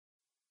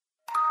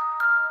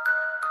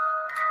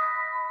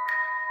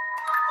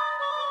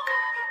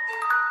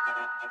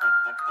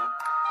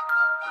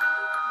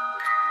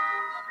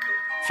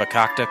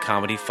Fakakta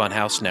Comedy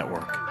Funhouse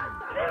Network.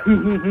 Due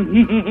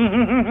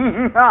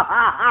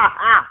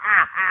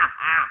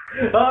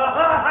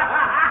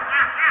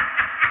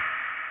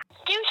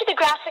to the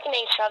graphic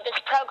nature of this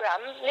program,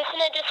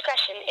 listener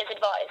discretion is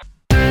advised.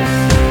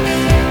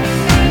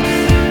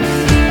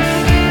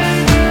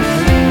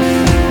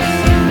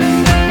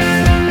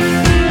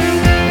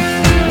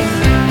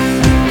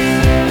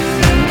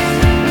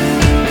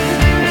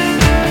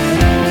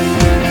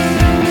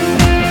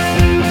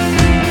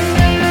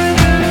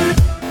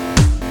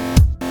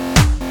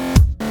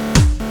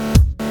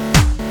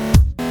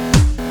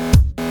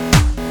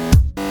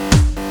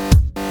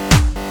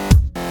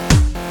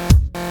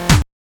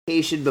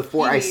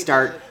 Before I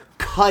start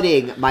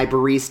cutting my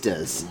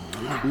baristas,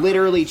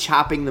 literally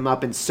chopping them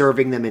up and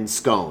serving them in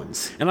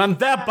scones. And on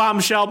that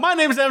bombshell, my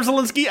name is Adam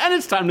Zielinski, and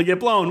it's time to get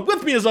blown.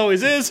 With me, as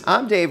always, is...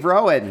 I'm Dave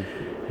Rowan.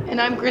 And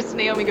I'm Chris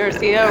Naomi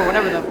Garcia, or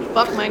whatever the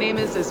fuck my name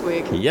is this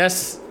week.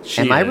 Yes,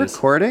 she Am I is.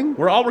 recording?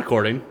 We're all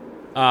recording.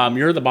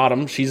 You're at the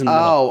bottom. She's in the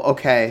middle. Oh,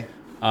 okay.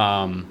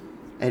 I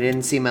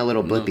didn't see my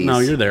little blippies. No,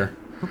 you're there.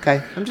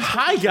 Okay.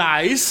 Hi,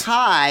 guys.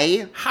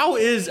 Hi. How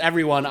is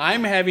everyone?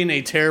 I'm having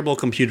a terrible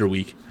computer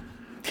week.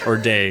 Or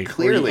day.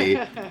 Clearly.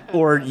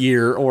 Or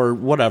year, or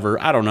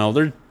whatever. I don't know.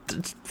 There's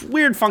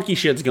weird, funky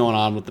shit's going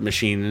on with the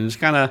machine, and it's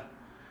kind of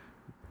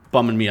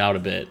bumming me out a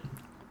bit.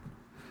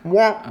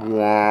 Wah,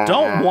 wah.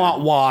 Don't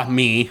wah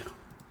me.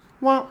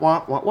 Wah,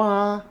 wah,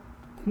 wah,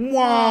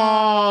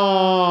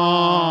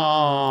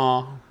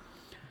 wah.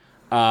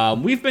 Wah.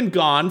 We've been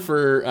gone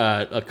for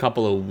a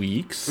couple of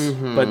weeks,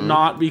 but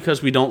not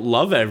because we don't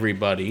love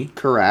everybody.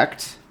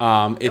 Correct.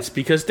 It's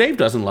because Dave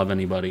doesn't love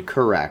anybody.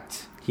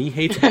 Correct. He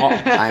hates all.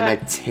 I'm a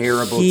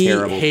terrible, he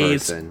terrible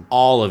hates person.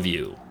 all of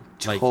you.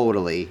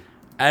 Totally.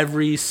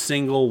 Every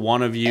single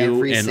one of you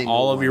Every in single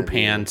all of one your of you.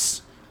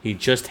 pants. He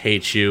just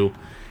hates you.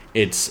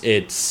 It's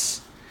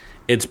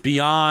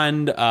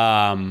beyond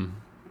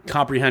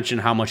comprehension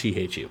how much he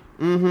hates you.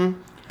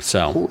 Mm-hmm.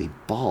 So Holy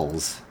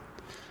balls.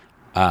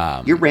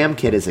 Your RAM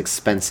kit is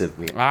expensive,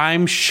 man.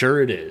 I'm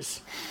sure it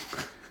is.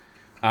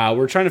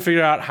 We're trying to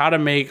figure out how to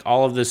make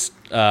all of this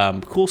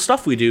cool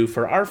stuff we do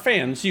for our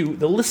fans, you,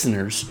 the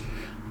listeners,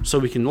 so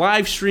we can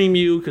live stream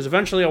you, because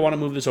eventually I want to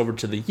move this over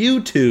to the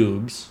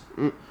YouTubes.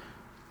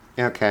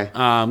 Okay.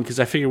 Because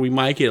I figure we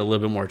might get a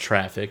little bit more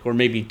traffic, or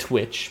maybe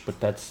Twitch, but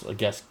that's, I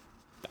guess,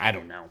 I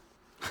don't know.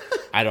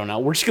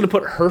 We're just going to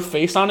put her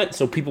face on it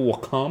so people will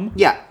come.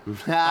 Yeah.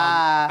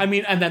 I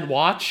mean, and then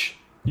watch.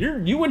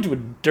 You went to a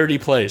dirty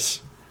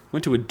place.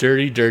 Went to a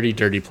dirty, dirty,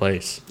 dirty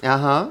place.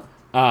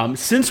 Uh-huh.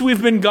 Since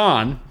we've been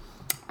gone,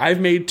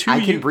 I've made two... I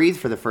can breathe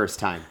for the first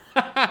time.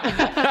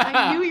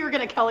 I knew you were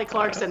going to Kelly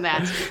Clarkson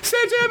that. Since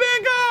you've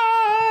been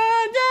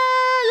gone,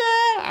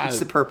 yeah. It's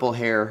the purple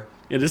hair.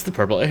 It is the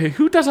purple. Hey,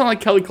 who doesn't like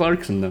Kelly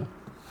Clarkson, though?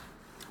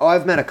 Oh,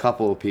 I've met a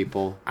couple of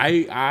people.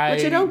 Which Which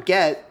I don't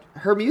get.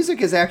 Her music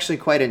is actually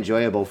quite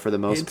enjoyable for the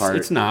most part.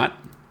 It's not.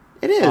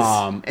 It is.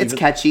 It's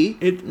catchy.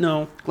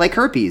 No. Like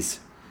herpes.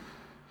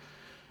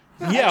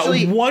 Yeah,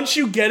 Actually, once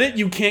you get it,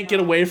 you can't get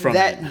away from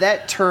it.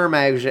 That term,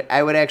 I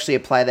would actually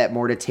apply that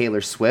more to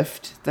Taylor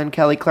Swift than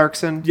Kelly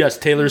Clarkson. Yes,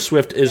 Taylor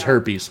Swift is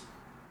herpes.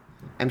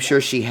 I'm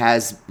sure she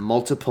has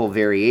multiple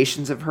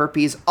variations of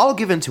herpes, all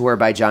given to her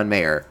by John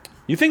Mayer.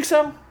 You think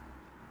so?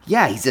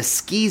 Yeah, he's a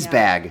skis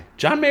bag.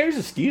 John Mayer's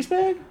a skis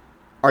bag?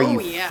 Are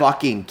you yeah.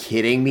 fucking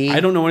kidding me? I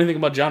don't know anything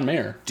about John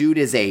Mayer. Dude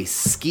is a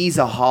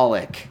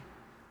skisaholic.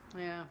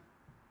 Yeah.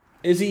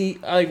 Is he,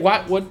 like,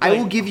 what? I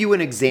will give you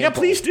an example. Yeah,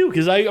 please do,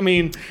 because I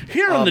mean,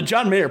 here on the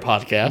John Mayer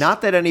podcast.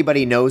 Not that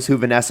anybody knows who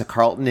Vanessa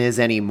Carlton is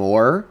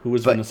anymore. Who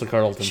was but Vanessa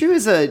Carlton? She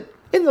was in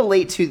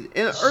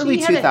the early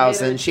She had a hit or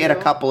 2000s. She had a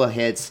two. couple of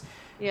hits.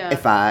 Yeah.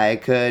 If I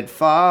could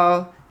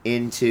fall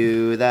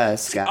into the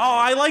sky. Oh,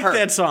 I like Her.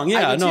 that song.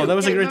 Yeah, I do no, too. that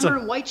was a great remember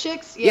song. White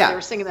Chicks? Yeah. They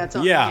were singing that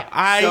song.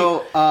 Yeah,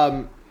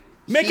 So,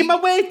 making my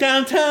way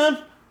downtown.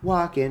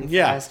 walking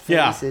Yeah, fast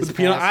yeah. faces With the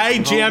piano. past I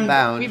jammed-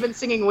 homebound. We've been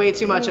singing way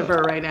too much of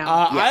her right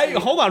now.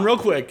 Hold on real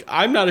quick.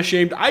 I'm not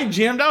ashamed. I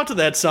jammed out to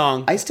that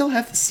song. I still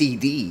have the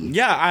CD.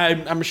 Yeah,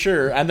 I'm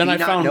sure. And then Be I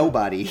not found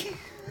nobody.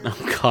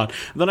 Oh God.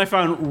 Then I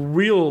found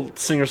real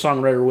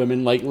singer-songwriter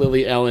women like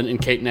Lily Allen and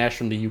Kate Nash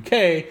from the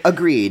UK.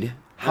 Agreed.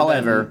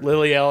 However, And then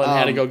Lily Allen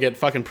had to go get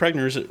fucking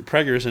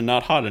preggers and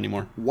not hot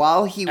anymore.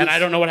 while he was And I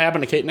don't know what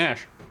happened to Kate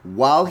Nash.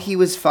 while he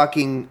was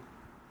fucking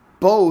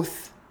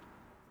both,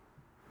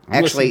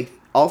 actually,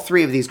 all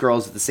three of these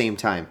girls at the same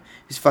time.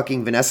 He's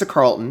fucking Vanessa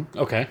Carlton,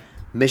 Okay.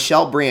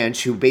 Michelle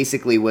Branch, who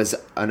basically was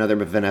another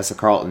Vanessa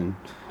Carlton.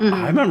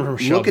 I remember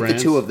Michelle Look at the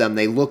Branch. two of them;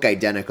 they look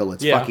identical.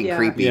 It's Yeah. fucking Yeah.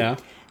 creepy. Yeah.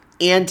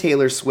 And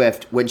Taylor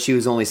Swift when she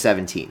was only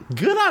 17.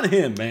 Good on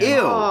him, man.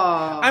 Ew.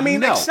 I mean,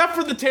 No. except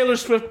for the Taylor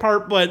Swift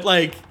part, but,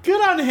 like, good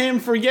on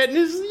him for getting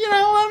his,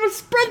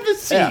 spread the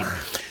seed. Yeah.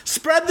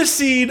 Spread the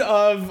seed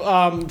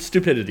of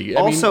stupidity. I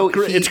Also,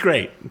 mean, it's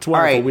great. It's wonderful.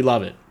 All right. We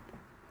love it.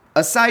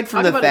 Aside from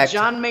Talk the about fact, a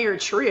John Mayer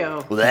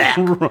trio.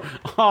 Blech.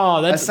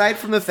 Oh, that's Aside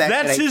from the fact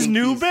that's that I his think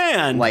new he's,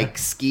 band. like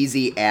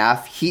Skeezy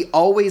Af, he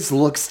always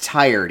looks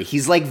tired.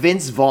 He's like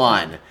Vince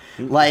Vaughn.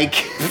 Like,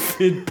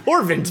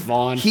 Poor Vince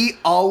Vaughn. he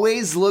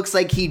always looks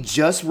like he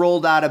just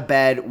rolled out of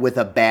bed with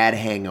a bad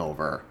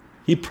hangover.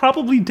 He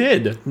probably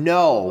did.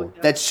 No,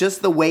 that's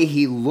just the way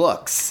he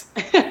looks.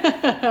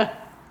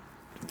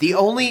 The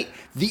only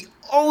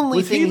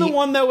Was thing he the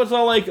one that was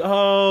all like,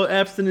 "Oh,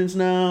 abstinence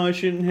now. I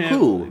shouldn't have."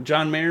 Who?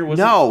 John Mayer was.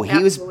 No, he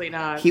Absolutely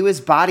not.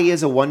 was Body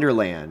is a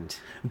Wonderland.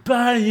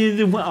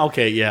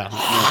 Okay,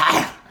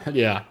 yeah,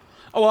 yeah.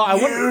 Oh, well, I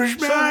wonder. Use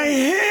my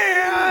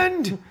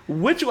hand.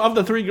 Which of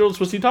the three girls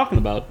was he talking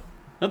about?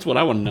 That's what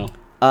I want to know.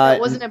 That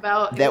wasn't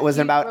about. that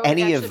wasn't about wrote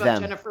any actually of about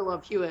them. Jennifer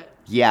Love Hewitt.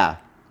 Yeah.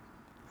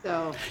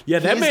 So Yeah,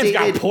 that He's man's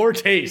got dated poor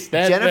taste.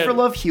 Jennifer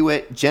Love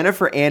Hewitt,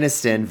 Jennifer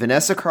Aniston,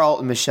 Vanessa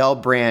Carlton, Michelle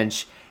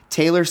Branch,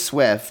 Taylor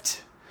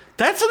Swift.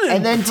 That's an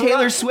And then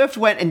Taylor Swift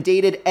went and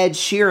dated Ed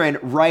Sheeran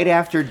right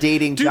after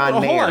dating Dude, John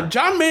hold Mayer. on.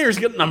 John Mayer's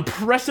got an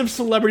impressive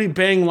celebrity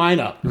bang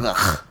lineup.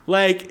 Ugh.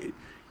 Like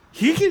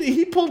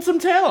he pulled some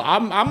tail.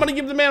 I'm gonna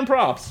give the man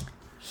props.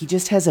 He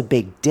just has a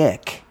big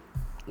dick.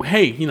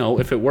 Hey,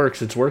 if it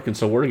works, it's working.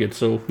 So work it.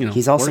 So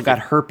He's also work got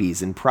it.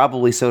 herpes, and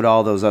probably so do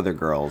all those other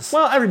girls.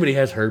 Well, everybody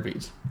has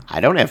herpes. I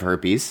don't have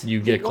herpes. You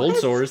get cold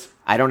sores.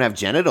 I don't have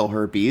genital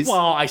herpes.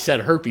 Well, I said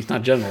herpes,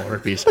 not genital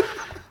herpes.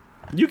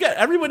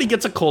 Everybody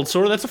gets a cold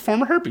sore. That's a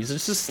form of herpes.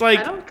 It's just like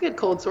I don't get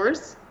cold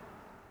sores.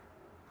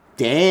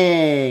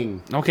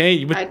 Dang.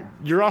 okay, but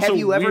you're also Have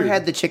you ever weird.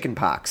 had the chicken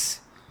pox?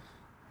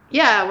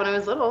 Yeah, when I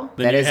was little.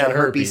 Then That you is a had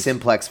herpes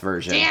simplex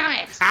version. Damn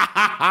it!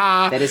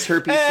 That is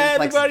herpes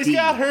simplex Everybody's D.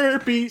 got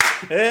herpes.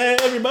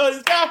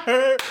 Everybody's got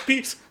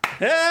herpes.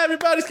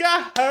 Everybody's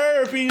got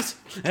herpes.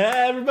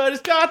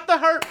 Everybody's got the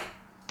herp.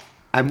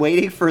 I'm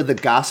waiting for the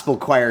gospel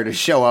choir to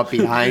show up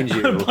behind A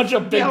you. bunch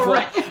of big, Yeah,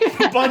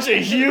 right. a bunch of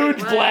huge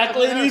black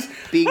ladies.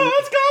 Being- Oh,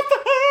 it's got the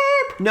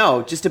herp.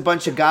 No, just a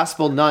bunch of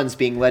gospel nuns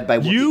being led by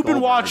Whoopi You've been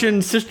Goldberg.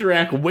 watching Sister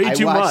Act way I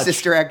too watched much.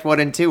 Sister Act 1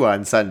 and 2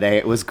 on Sunday.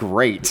 It was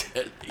great.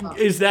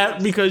 Is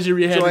that because you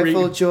had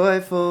Joyful,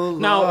 joyful.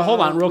 Now, Lord, hold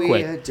on, real we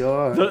quick.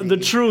 adore The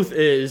thee. truth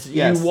is,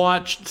 Yes. you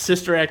watched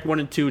Sister Act 1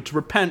 and 2 to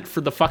repent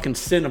for the fucking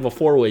sin of a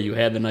four-way you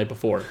had the night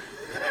before.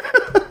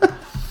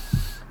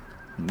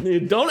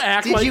 Don't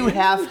act Did like... you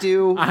have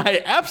to?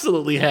 I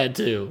absolutely had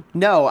to.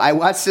 No, I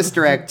watched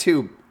Sister Act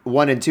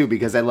 1 and 2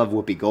 because I love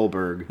Whoopi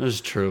Goldberg. That's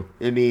true.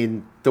 I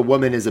mean, the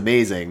woman is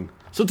amazing.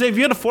 So, Dave,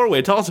 you had a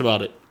four-way. Tell us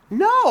about it.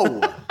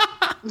 No!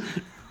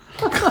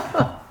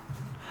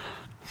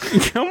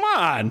 Come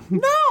on.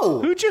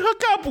 No! Who'd you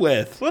hook up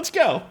with? Let's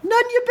go.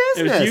 None of your It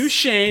business. was you,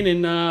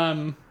 Shane,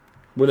 and,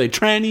 were they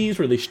trannies?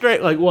 Were they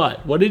straight? Like,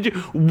 what? What did you...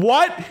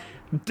 What?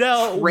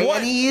 Del,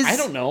 what? Trannies? I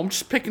don't know. I'm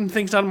just picking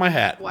things out of my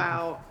hat.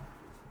 Wow.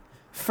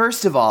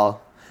 First of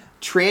all,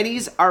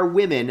 trannies are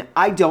women.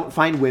 I don't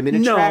find women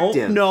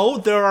attractive. No,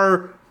 there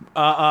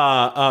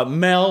are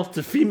male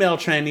to female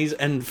trannies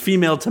and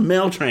female to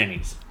male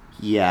trannies.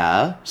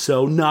 Yeah.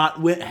 So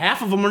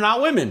half of them are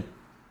not women.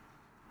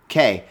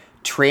 Okay.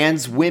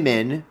 Trans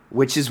women,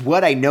 which is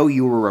what I know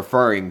you were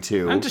referring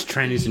to, I'm just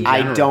trannies in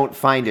general. I don't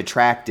find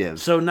attractive.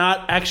 So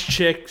not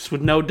ex-chicks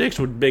with no dicks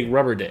with big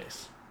rubber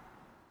dicks.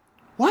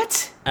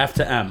 What? F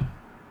to M.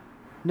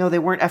 No, they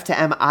weren't F to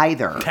M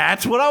either.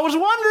 That's what I was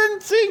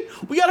wondering. See,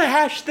 we gotta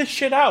hash this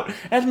shit out.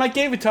 As my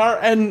gay guitar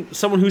and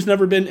someone who's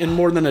never been in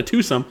more than a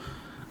twosome.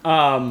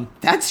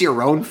 That's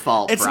your own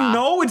fault, It's brah.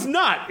 no, it's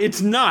not.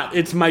 It's not.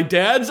 It's my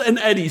dad's and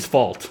Eddie's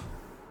fault.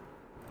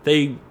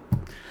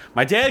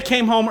 My dad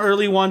came home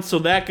early once, so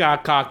that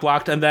got cock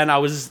blocked, and then I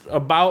was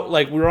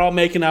we were all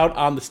making out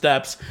on the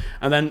steps,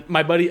 and then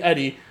my buddy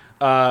Eddie,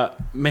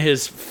 may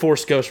his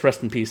Force Ghost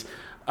rest in peace,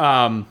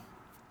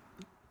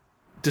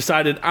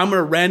 decided I'm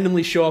gonna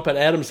randomly show up at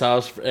Adam's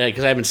house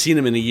because I haven't seen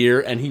him in a year,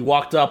 and he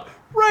walked up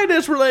right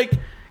as we're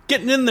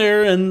getting in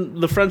there,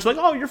 and the friends were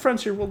like, "Oh, your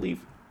friend's here, we'll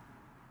leave."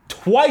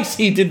 Twice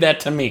he did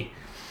that to me.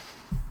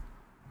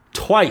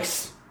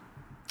 Twice.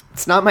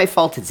 It's not my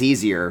fault it's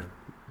easier.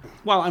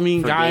 Well, I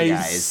mean, For gay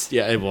guys.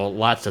 Yeah, well,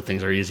 lots of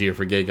things are easier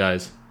for gay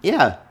guys.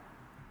 Yeah.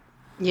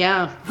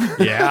 Yeah.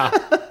 Yeah,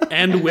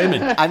 and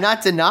women. I'm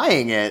not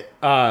denying it.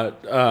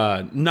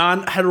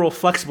 Non-hetero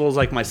flexibles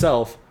like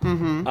myself.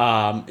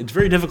 It's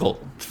very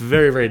difficult. It's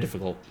very, very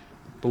difficult.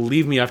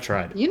 Believe me, I've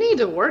tried. You need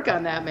to work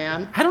on that,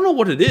 man. I don't know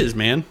what it is,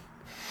 man.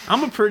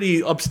 I'm a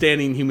pretty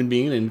upstanding human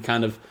being and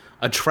kind of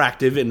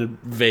attractive in a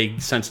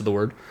vague sense of the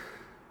word.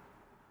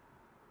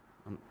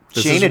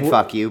 This Shane is would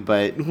fuck you,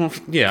 but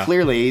Yeah.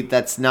 clearly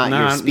that's not your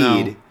Nah,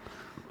 speed. no.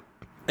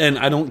 And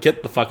I don't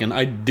get the fucking.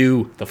 I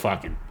do the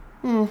fucking.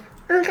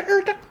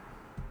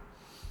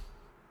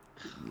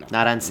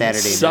 Not on Saturday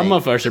Some night.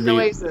 of us are being.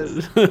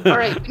 Oasis. All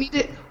right,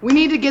 we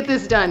need to get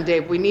this done,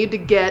 Dave. We need to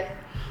get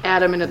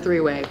Adam in a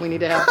three-way. We need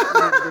to have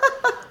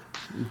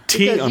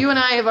because you and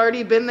I have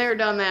already been there,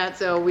 done that.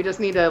 So we just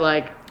need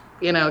to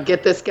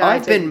get this guy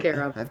taken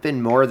care of. I've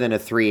been more than a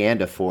 3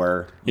 and a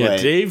 4. Yeah,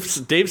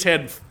 but- Dave's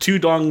had 2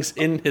 dongs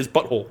in his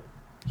butthole.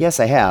 Yes,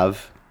 I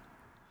have.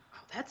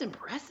 That's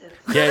impressive.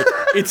 Yeah,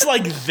 it's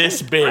like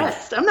this big.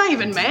 I'm not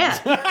even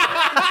mad.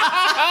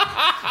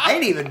 I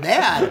ain't even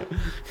mad.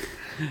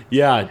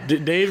 Yeah,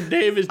 Dave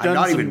has done. I'm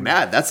not some, even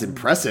mad. That's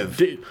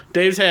impressive.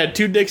 Dave's had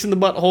 2 dicks in the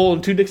butthole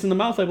and 2 dicks in the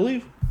mouth, I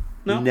believe.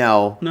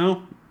 No.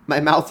 My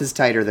mouth is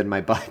tighter than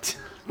my butt.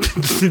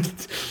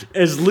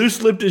 As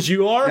loose-lipped as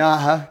you are,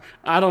 Uh-huh.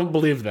 I don't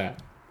believe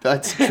that.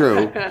 That's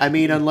true. I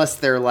mean, unless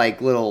they're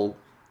like little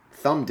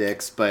thumb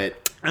dicks,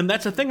 but And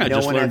that's a thing I no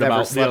just one learned I've ever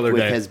about the slept other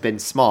with day. has been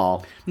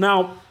small.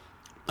 Now,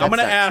 I'm going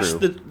to not ask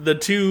true. the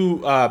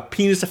 2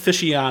 penis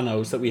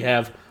aficionados that we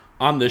have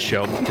on this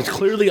show, because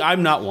clearly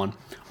I'm not one,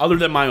 other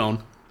than my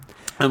own,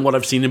 and what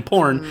I've seen in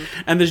porn,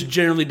 and this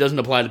generally doesn't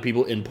apply to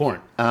people in porn.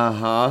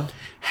 Uh-huh.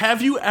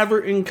 Have you ever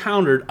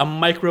encountered a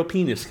micro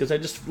penis? Because I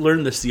just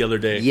learned this the other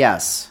day.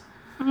 Yes.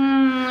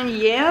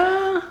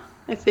 Yeah,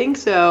 I think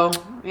so.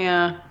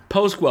 Yeah.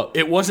 Post quote.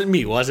 It wasn't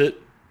me, was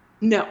it?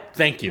 No.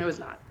 Thank you. It was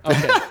not.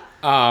 Okay.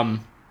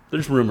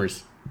 There's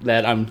rumors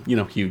that I'm,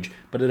 huge,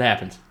 but it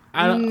happens.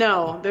 I don't.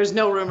 No, there's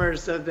no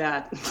rumors of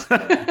that.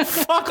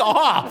 Fuck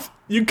off.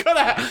 You could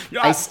have.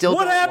 I still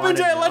What don't happened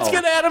wanna to Let's know.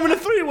 get Adam in a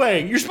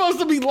 3-way? You're supposed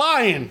to be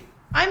lying.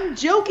 I'm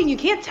joking. You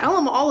can't tell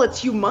them all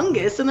it's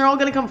humongous, and they're all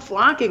gonna come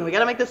flocking. We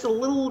gotta make this a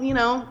little,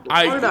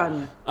 hard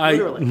on you.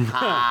 Literally.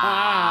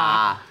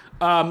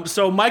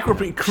 So micro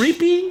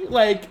creepy.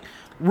 Like,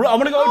 I'm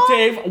gonna go with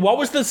Dave. What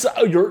was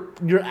your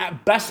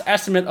best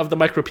estimate of the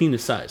micro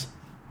penis size?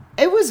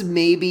 It was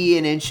maybe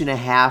 1.5 inches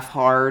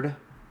hard.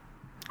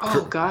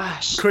 Oh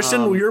gosh.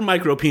 Kristen, your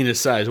micro penis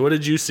size. What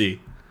did you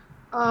see?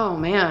 Oh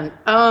man.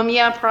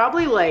 Yeah,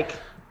 probably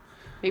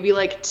maybe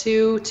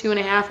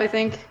 2.5. I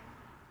think.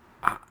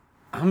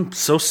 I'm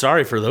so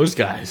sorry for those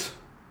guys.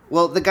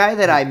 Well, the guy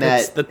that I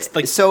met, That's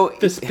like so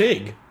this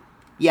big.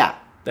 yeah.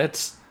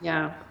 That's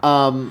Yeah.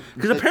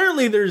 because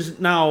apparently there's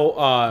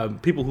now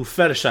people who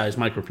fetishize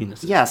micro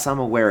penises. Yes, I'm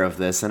aware of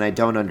this, and I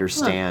don't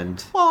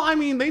understand. Well, I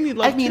mean, they need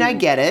love. I mean, too. I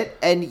get it,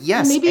 and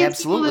yes, Maybe it's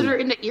absolutely. people that are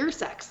into ear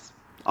sex.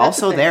 That's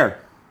Also the thing. there.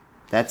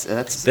 That's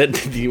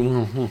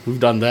We've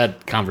done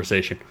that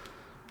conversation.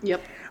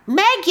 Yep.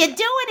 Meg, you're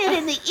doing it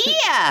in the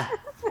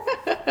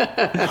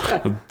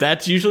ear.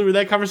 That's usually where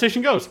that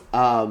conversation goes.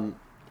 I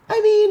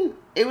mean,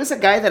 it was a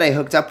guy that I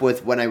hooked up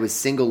with when I was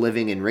single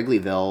living in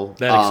Wrigleyville.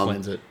 That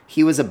explains it.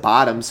 He was a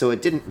bottom, so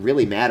it didn't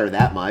really matter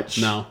that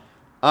much. No.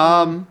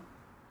 I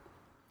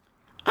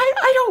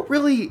don't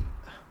really...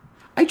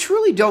 I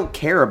truly don't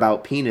care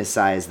about penis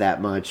size that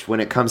much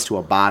when it comes to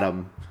a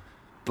bottom.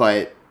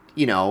 But,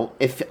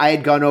 if I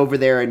had gone over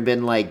there and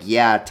been like,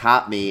 yeah,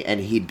 top me,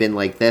 and he'd been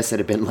like this, I'd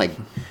have been like...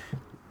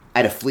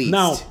 I'd have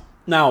fleeced.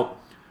 Now,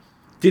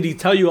 did he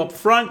tell you up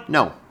front?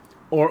 No.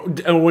 Or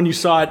when you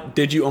saw it,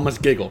 did you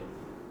almost giggle?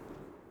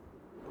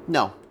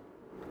 No.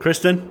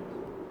 Kristen?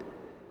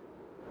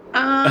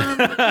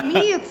 To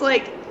me, it's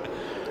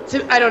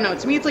I don't know.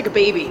 To me, it's like a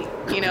baby.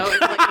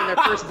 It's like when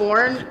they're first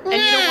born, and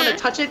you don't want to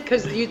touch it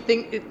because you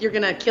think you're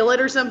gonna kill it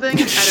or something.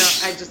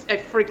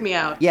 It freaked me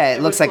out. Yeah,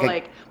 it looks was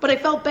like but I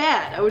felt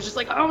bad. I was just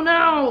like, oh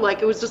no,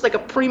 it was just like a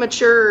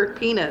premature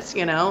penis,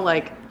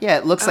 Yeah,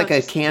 it looks like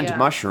a canned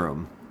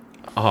mushroom.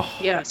 Oh.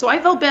 Yeah, so I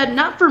felt bad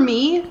not for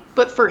me,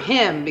 but for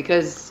him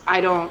because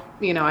I don't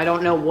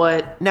know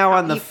what Now, how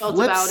on the he felt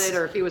flip about it,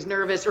 or if he was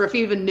nervous, or if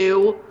he even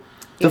knew.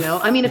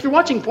 I mean, if you're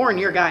watching porn,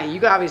 you're a guy. You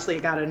obviously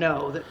got to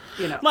know that.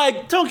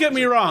 Like, don't get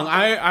me wrong.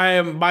 I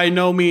am by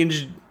no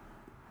means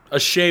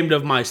ashamed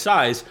of my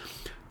size,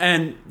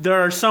 and there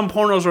are some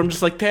pornos where I'm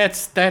just like,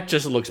 that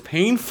just looks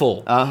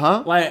painful.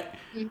 Like,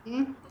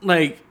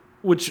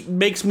 which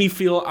makes me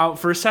feel out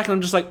for a second.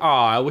 I'm just like, oh,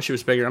 I wish it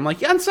was bigger. I'm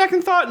like, yeah. On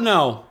second thought,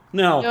 no.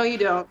 No, you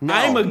don't. No.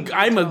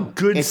 I'm a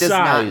good It size. does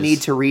not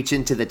need to reach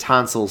into the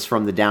tonsils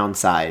from the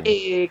downside.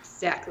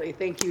 Exactly.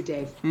 Thank you,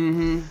 Dave.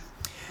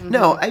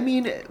 No, I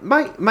mean,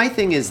 my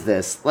thing is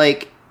this.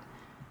 Like,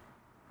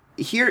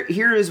 here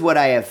is what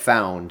I have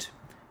found.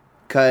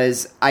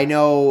 Because I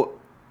know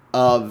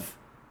of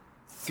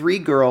 3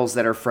 girls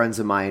that are friends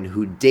of mine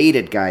who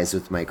dated guys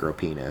with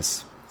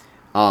micropenis.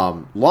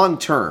 Long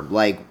term.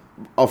 Like,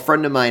 a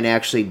friend of mine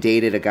actually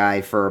dated a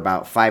guy for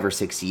about 5 or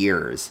 6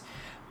 years.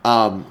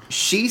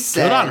 She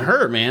said... Good on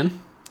her,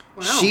 man.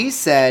 Wow. She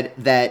said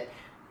that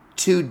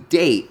to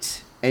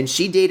date... And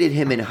she dated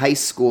him in high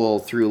school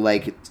through,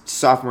 like,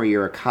 sophomore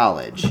year of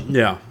college.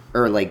 Yeah.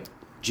 Or, like,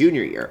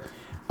 junior year.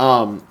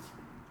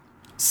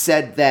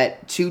 Said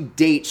that to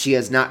date, she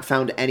has not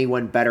found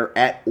anyone better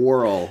at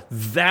oral.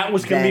 That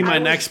was going to be my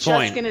next point. I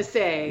was just going to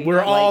say.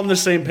 We're all on the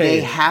same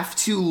They page. have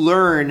to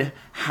learn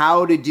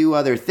how to do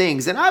other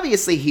things. And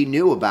obviously he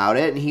knew about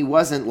it, and he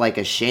wasn't, like,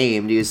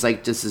 ashamed. He was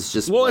like, this is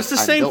just Well, what it's the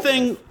I'm same built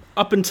thing with.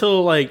 up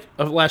until, like,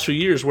 the last few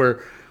years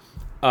where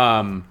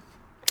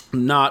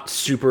not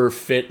super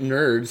fit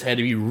nerds had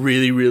to be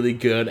really, really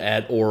good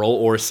at oral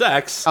or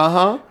sex.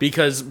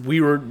 Because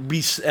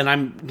and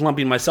I'm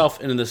lumping myself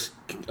into this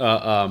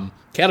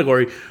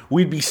category,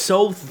 we'd be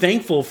so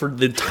thankful for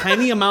the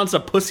tiny amounts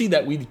of pussy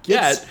that we'd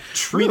get. It's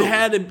true.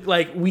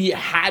 We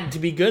had to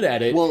be good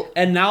at it. Well,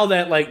 and now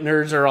that, like,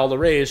 nerds are all the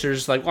rage, they're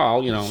just like,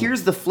 well,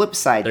 Here's the flip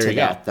side There to you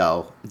go. that,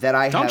 though. that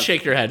I Don't have...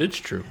 shake your head. It's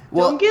true.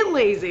 Well, Don't get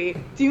lazy.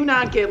 Do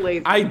not get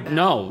lazy.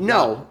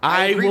 No,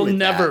 I agree will with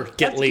never that.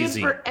 get That's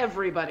lazy. good for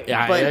everybody.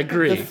 Yeah, But I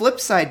agree. the flip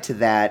side to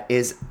that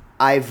is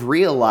I've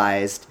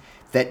realized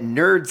that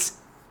nerds,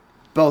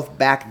 both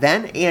back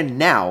then and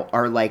now,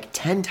 are like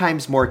 10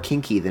 times more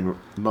kinky than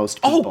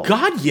most people. Oh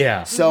God,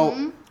 yeah.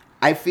 So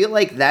I feel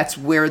like that's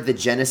where the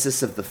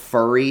genesis of the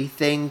furry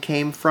thing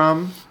came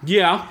from.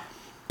 Yeah.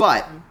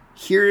 But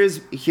here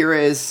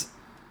is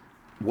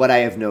what I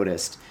have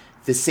noticed.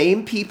 The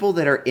same people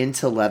that are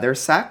into leather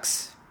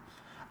sex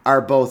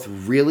are both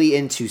really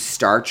into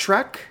Star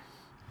Trek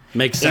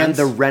Makes sense. and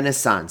the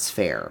Renaissance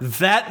Fair.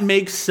 That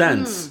makes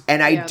sense.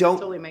 And Yeah, that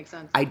totally makes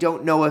sense. I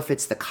don't know if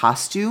it's the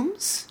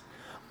costumes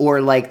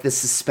or like the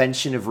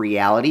suspension of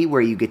reality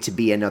where you get to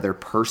be another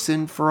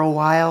person for a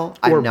while.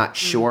 Or I'm not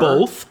sure.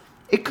 Both.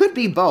 It could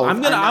be both.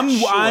 I'm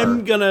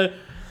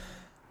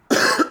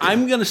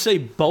gonna say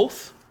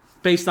both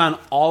based on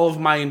all of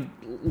my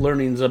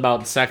learnings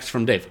about sex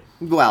from Dave.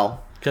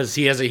 Well, Because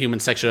he has a human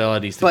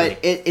sexuality. but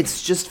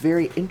it's just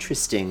very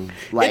interesting.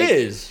 Like, it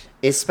is.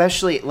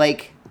 especially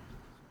like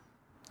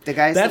the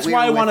guys. That's that we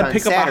why I were want with to on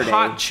pick Saturday, up a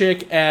hot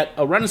chick at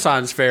a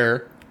Renaissance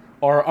fair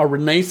or a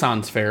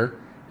Renaissance fair,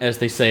 as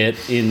they say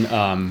it in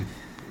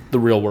the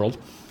real world.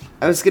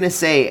 I was gonna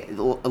say,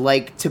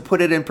 like, to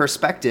put it in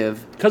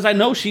perspective, Because I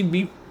know she'd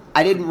be.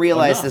 I didn't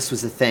realize no. this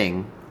was a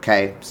thing.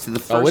 Okay, so the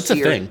first Oh, it's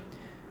year, a thing.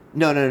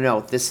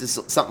 No. This is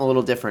something a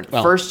little different.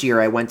 Oh. First year,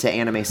 I went to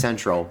Anime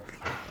Central.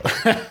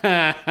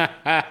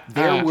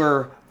 There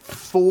were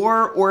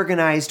 4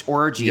 organized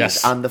orgies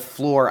Yes. on the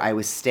floor I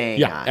was staying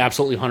Yeah, on.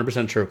 absolutely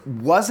 100% true.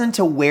 Wasn't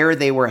aware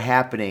they were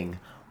happening.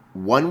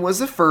 One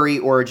was a furry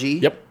orgy.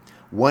 Yep.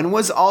 One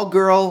was all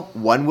girl.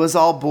 One was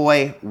all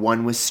boy.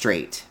 One was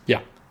straight.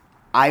 Yeah.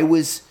 I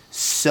was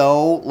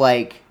so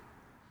like,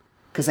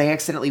 because I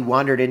accidentally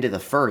wandered into the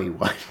furry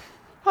one.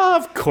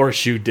 Of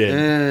course you did.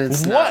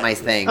 It's What? not my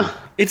thing.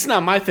 It's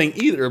not my thing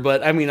either,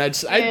 but I mean,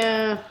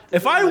 Yeah.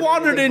 if I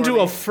wandered anything into for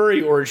a me.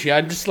 furry orgy,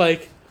 I'd just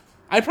like,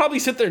 I'd probably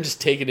sit there and just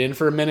take it in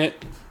for a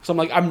minute. So I'm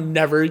like, I'm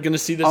never going to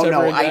see this Oh ever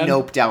no, again. I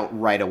noped out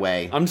right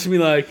away. I'm just going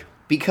to be like,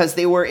 Because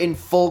they were in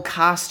full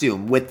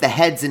costume with the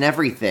heads and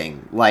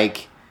everything.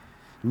 Like,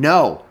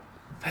 no,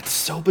 that's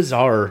so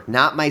bizarre.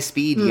 not my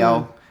speed,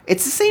 yo.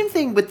 It's the same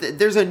thing with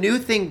there's a new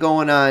thing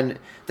going on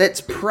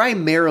that's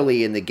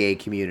primarily in the gay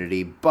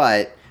community,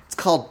 but it's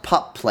called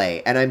pup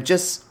play, and I'm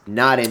just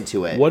not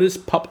into it. What is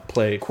pup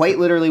play? Quite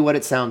literally what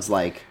it sounds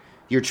like.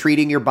 You're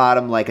treating your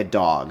bottom like a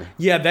dog.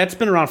 Yeah, that's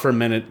been around for a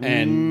minute,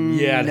 and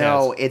yeah, it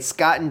No, has. it's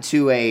gotten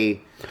to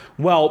a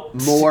Well,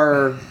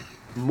 more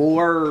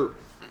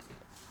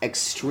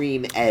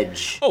extreme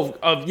edge.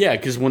 yeah,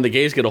 because when the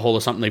gays get a hold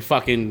of something, they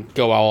fucking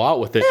go all out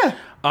with it. Yeah.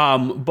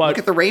 But Look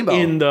at the rainbow.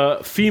 in the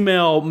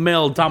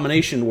female-male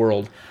domination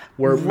world,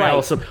 where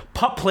Right.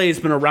 pup play has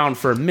been around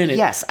for a minute.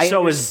 Yes, I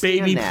so is understand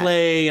baby that.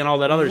 play and all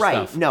that other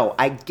Right. stuff. No,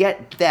 I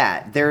get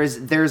that.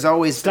 There's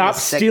always Stop been a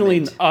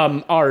segment.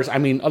 stealing ours. I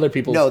mean, other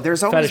people's. No,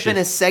 there's always fetishes. been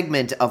a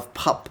segment of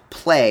pup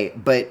play,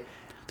 but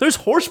There's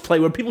horse play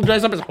where people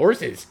dress up as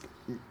horses.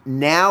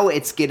 now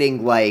it's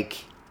getting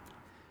like,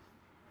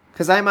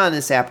 because I'm on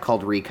this app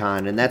called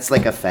Recon, and that's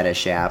like a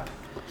fetish app,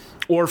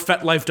 Or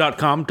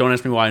FetLife.com. Don't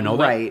ask me why I know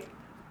that. right?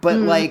 But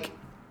like,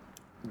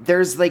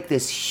 there's like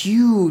this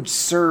huge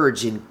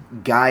surge in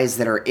guys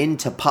that are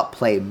into pup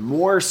play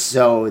more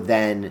so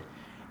than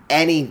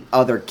any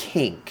other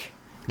kink,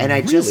 and I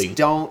Really? just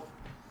don't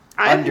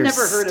I've never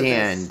heard of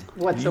understand. this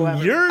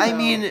whatsoever. You're. I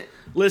mean,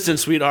 Listen,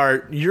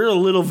 sweetheart, you're a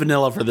little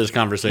vanilla for this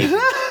conversation.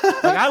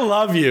 Like, I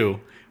love you,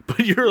 but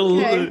you're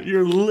Okay.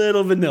 you're a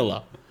little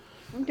vanilla.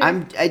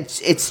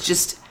 it's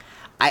just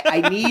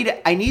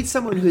I need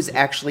someone who's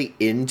actually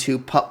into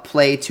pup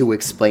play to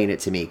explain it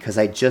to me, because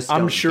I just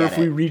don't I'm sure get if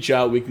we it. reach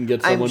out, we can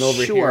get I'm someone over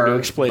here sure, to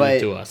explain but it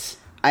to us.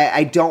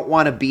 I don't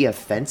want to be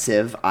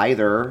offensive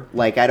either.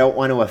 Like, I don't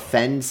want to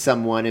offend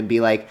someone and be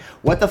like,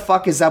 what the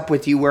fuck is up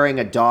with you wearing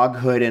a dog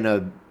hood and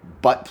a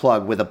butt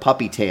plug with a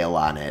puppy tail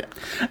on it?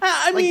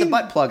 I Like, mean, the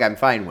butt plug I'm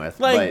fine with,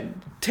 like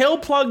but tail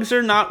plugs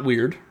are not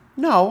weird.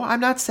 no, I'm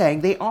not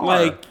saying they are.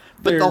 Like,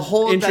 but they're the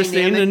whole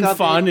interesting dynamic and of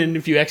fun, it, and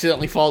if you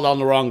accidentally fall down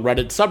the wrong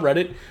Reddit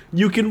subreddit,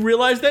 you can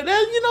realize that they're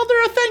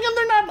a thing and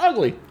they're not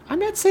ugly. I'm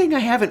not saying I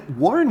haven't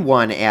worn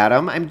one,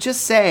 Adam. I'm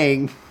just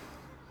saying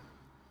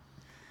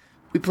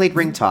we played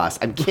ring toss.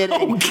 I'm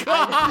kidding.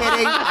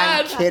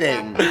 I'm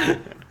kidding.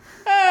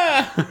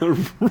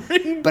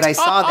 But I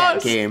saw that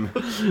toss. game.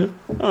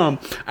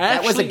 I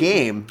That was a actually-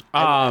 game.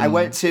 I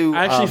went to.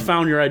 I actually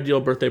found your ideal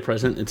birthday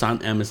present. It's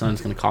on Amazon.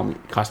 It's going to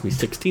cost me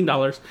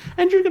 $16,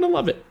 and you're going to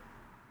love it.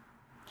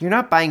 You're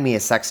not buying me a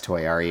sex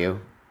toy, are you?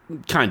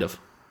 Kind of.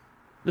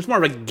 It's more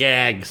of a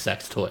gag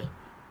sex toy.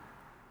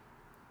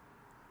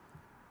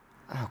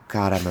 Oh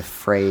God, I'm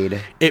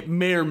afraid. It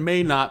may or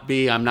may not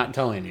be. I'm not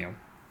telling you.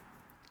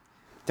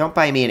 Don't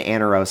buy me an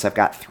Anaros. I've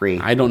got 3.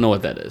 I don't know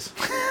what that is.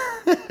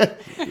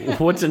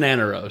 What's an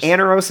anaros?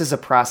 Anaros is a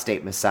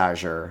prostate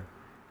massager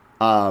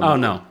Oh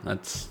no,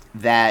 that's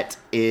that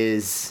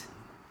is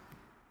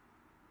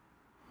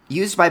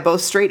used by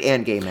both straight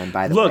and gay men.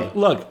 By the way,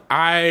 look.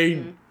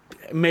 I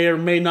may or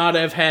may not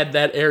have had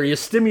that area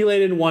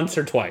stimulated once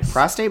or twice.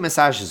 Prostate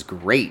massage is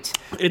great.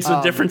 It's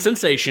a different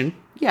sensation.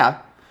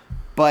 Yeah,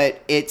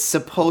 but it's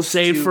supposed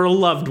Save to... for a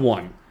loved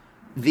one.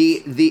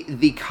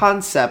 The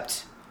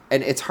concept,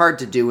 and it's hard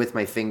to do with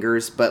my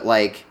fingers, but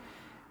like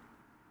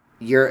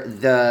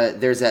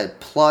there's a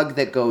plug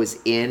that goes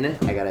in.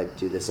 I gotta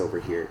do this over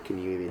here.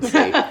 Can you even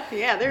see?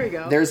 Yeah, there you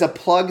go. There's a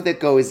plug that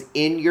goes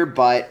in your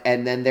butt,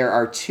 and then there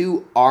are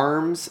two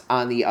arms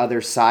on the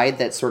other side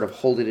that sort of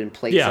hold it in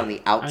place on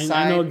the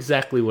outside. I know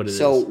exactly what it is.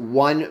 So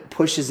one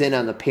pushes in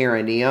on the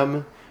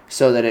perineum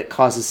so that it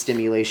causes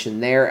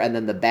stimulation there, and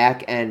then the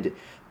back end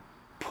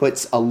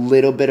puts a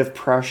little bit of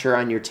pressure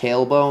on your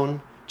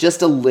tailbone,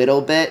 just a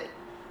little bit,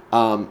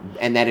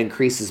 and that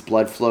increases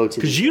blood flow to.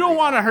 Because you don't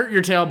want to hurt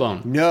your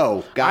tailbone.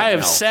 No, God, I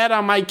have no. sat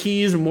on my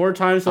keys more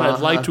times than I'd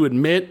like to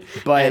admit,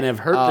 But, and have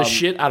hurt the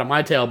shit out of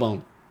my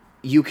tailbone.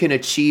 You can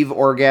achieve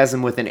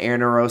orgasm with an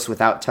anaros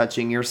without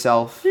touching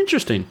yourself.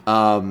 Interesting.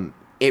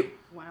 It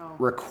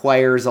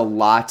requires a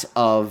lot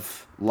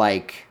of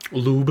like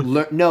Lube.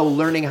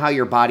 learning how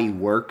your body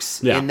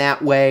works Yeah. in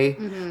that way,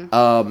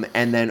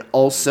 and then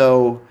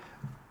also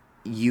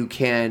you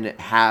can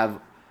have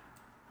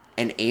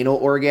an anal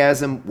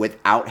orgasm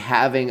without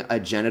having a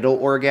genital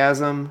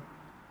orgasm.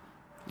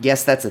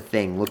 Yes, that's a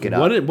thing. Look it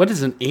up. What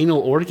is an anal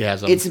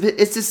orgasm? It's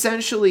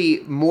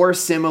essentially more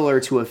similar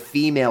to a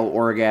female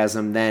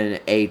orgasm than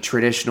a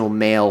traditional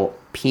male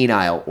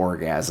penile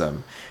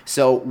orgasm.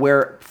 So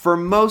where for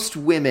most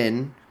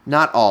women,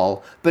 not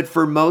all, but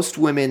for most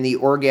women, the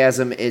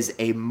orgasm is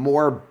a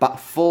more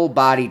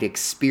full-bodied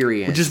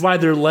experience. Which is why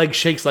their leg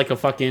shakes like a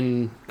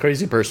fucking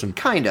crazy person.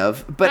 Kind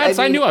of, but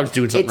I knew I was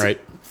doing something right.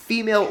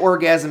 Female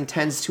orgasm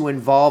tends to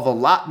involve a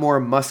lot more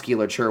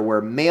musculature,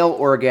 where male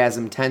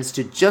orgasm tends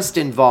to just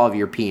involve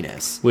your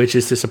penis. Which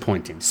is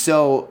disappointing.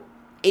 So,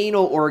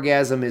 anal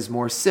orgasm is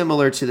more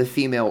similar to the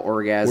female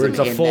orgasm. Where it's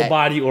a in full that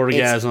body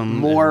orgasm. It's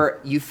more,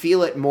 you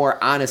feel it more,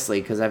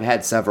 honestly, because I've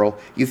had several,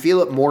 you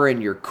feel it more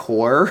in your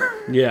core.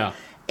 Yeah.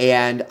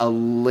 And a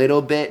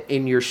little bit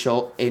in your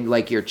in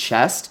like your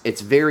chest.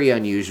 It's very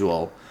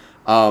unusual,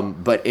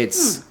 but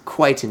it's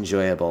quite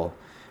enjoyable.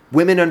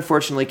 Women,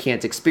 unfortunately,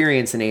 can't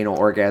experience an anal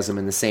orgasm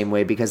in the same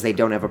way because they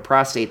don't have a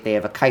prostate. They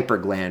have a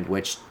Kuiper gland,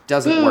 which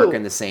doesn't work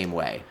in the same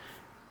way.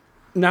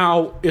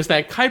 Now, is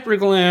that Kuiper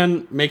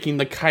gland making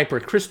the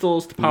Kuiper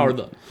crystals to power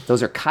them?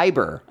 Those are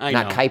Kyber, I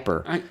not know.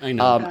 Kuiper. I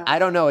know. I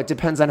don't know. It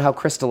depends on how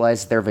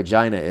crystallized their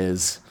vagina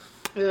is.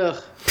 Ugh.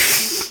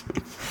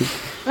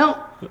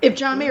 Well, if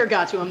John Mayer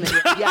got to him, then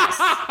Yes,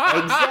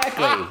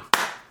 exactly.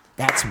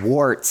 That's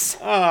warts.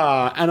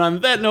 And on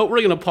that note, we're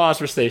going to pause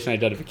for station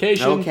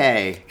identification.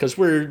 Okay. Because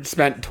we're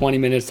spent 20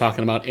 minutes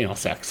talking about anal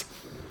sex.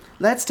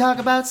 Let's talk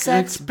about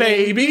sex,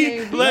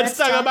 Baby, let's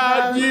talk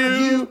about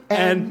you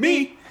and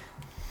me.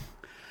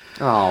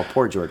 Oh,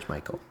 poor George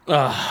Michael.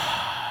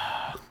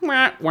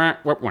 Wah, wah,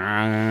 wah,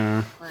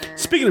 wah.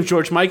 Speaking of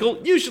George Michael,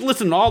 you should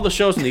listen to all the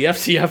shows on the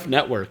FCF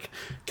network.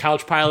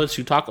 Couch pilots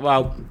who talk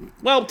about,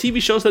 well, TV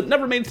shows that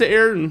never made it to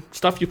air and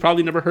stuff you've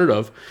probably never heard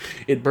of.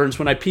 It Burns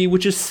When I Pee,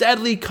 which is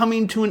sadly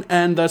coming to an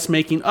end, thus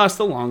making us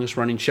the longest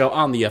running show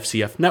on the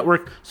FCF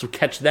network. So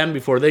catch them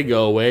before they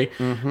go away.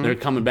 Mm-hmm. They're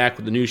coming back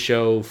with a new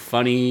show,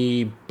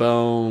 Broken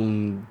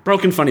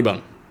Funny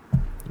Bone.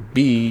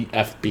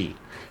 BFB.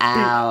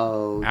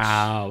 Ouch.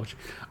 Ouch.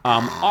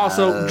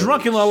 Also,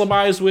 Drunken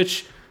Lullabies,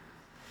 which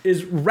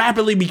is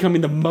rapidly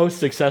becoming the most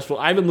successful.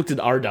 I haven't looked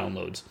at our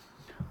downloads,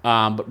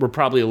 but we're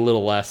probably a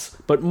little less.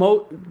 But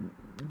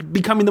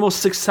becoming the most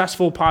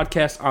successful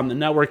podcast on the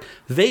network.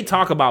 They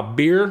talk about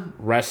beer,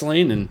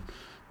 wrestling, and,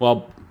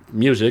 well,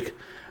 music.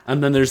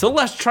 And then there's the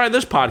Let's Try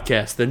This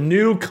podcast, the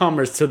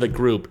newcomers to the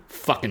group.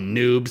 Fucking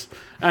noobs.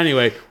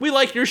 Anyway, we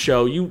like your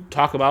show. You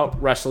talk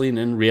about wrestling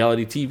and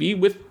reality TV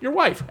with your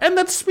wife. And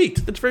that's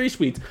sweet. That's very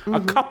sweet.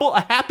 Mm-hmm.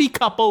 A happy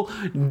couple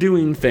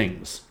doing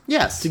things.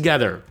 Yes.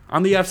 Together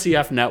on the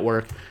FCF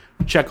network.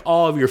 Check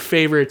all of your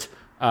favorite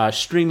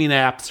streaming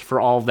apps for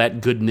all of that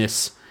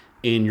goodness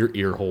in your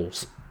ear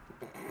holes.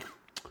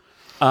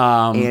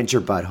 And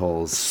your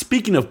buttholes.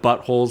 Speaking of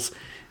buttholes,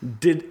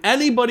 did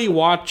anybody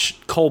watch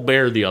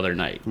Colbert the other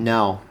night?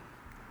 No.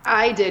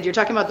 I did. You're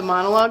talking about the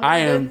monologue? I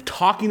am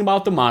talking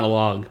about the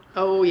monologue.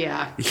 Oh,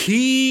 yeah.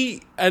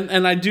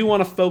 And I do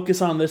want to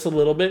focus on this a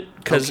little bit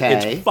because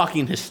Okay. it's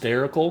fucking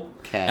hysterical.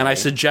 Okay. And I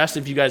suggest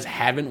if you guys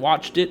haven't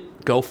watched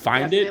it, go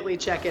find Definitely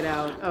check it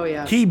out. Oh,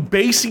 yeah. He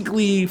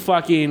basically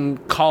fucking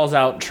calls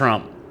out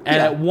Trump. And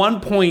Yeah. at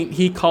one point,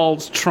 he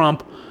calls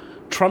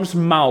Trump's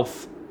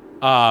mouth,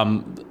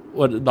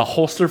 the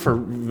holster for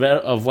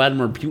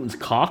Vladimir Putin's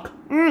cock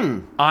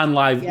on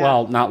live, Yeah.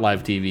 well, not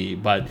live TV,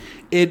 but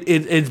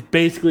it's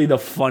basically the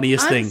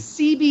funniest On thing.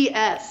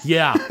 CBS.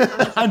 Yeah,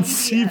 on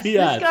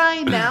CBS. This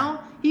guy now,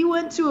 he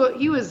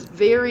was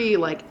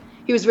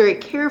very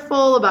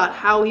careful about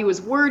how he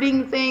was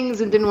wording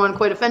things and didn't want to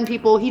quite offend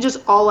people. He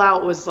just all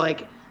out was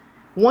like,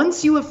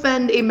 once you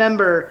offend a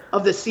member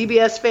of the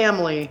CBS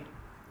family,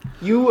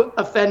 you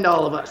offend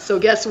all of us. So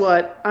guess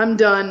what? I'm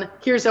done.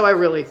 Here's how I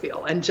really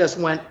feel. And just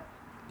went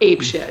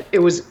ape shit. It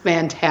was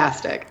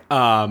fantastic.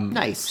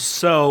 Nice.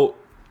 So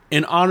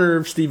in honor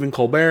of Stephen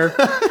Colbert.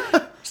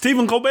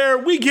 Stephen Colbert,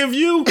 we give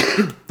you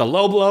the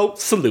low blow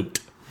salute.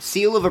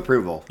 Seal of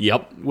approval.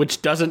 Yep,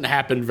 which doesn't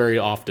happen very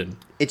often.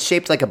 It's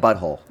shaped like a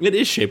butthole. It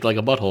is shaped like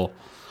a butthole.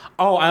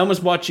 Oh, I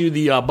almost bought you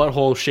the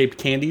butthole-shaped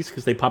candies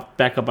because they popped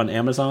back up on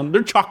Amazon.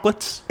 They're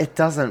chocolates. It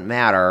doesn't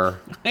matter.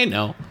 I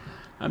know.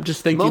 I'm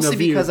just thinking Mostly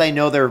of you. because I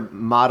know they're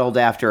modeled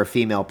after a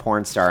female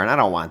porn star, and I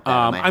don't want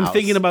that in my I'm house.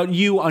 thinking about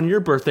you on your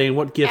birthday and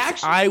what gifts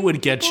Actually, I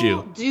would get people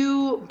you.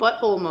 do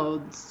butthole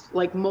modes,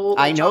 like mold.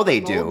 I know they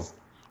chocolate do. molds.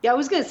 Yeah, I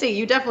was gonna say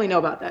you definitely know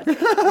about that. Would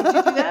you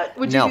do that?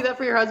 Would No. you do that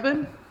for your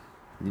husband?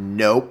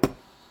 Nope.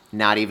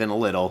 Not even a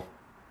little.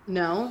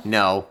 No.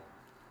 No.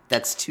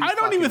 That's too I don't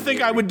fucking even think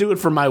weird. I would do it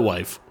for my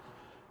wife.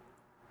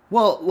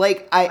 Well,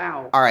 like,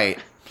 Wow. All right.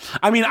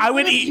 I mean, I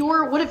would What if eat.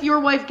 what if your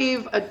wife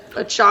gave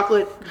a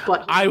chocolate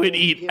butthole? I would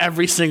eat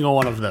every single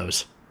one of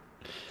those.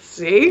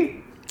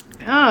 See?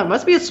 Ah, it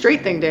must be a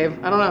straight thing,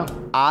 Dave. I don't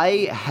know.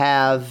 I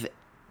have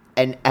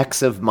an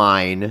ex of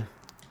mine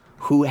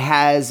who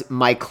has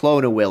my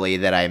Clone-A-Willy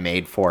that I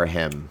made for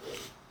him.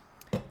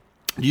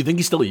 Do you think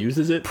he still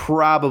uses it?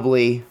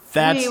 Probably.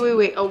 That's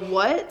Wait. A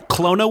what?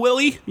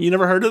 Clone-A-Willy? You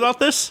never heard about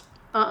this?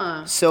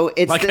 So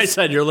it's Like I this,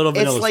 said, you're a little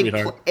vanilla, it's like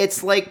sweetheart.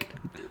 it's like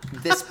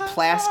this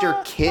plaster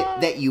kit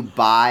that you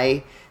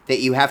buy that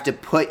you have to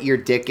put your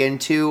dick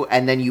into,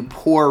 and then you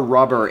pour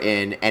rubber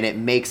in, and it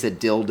makes a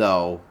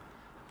dildo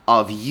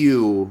of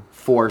you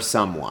for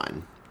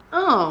someone.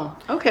 Oh,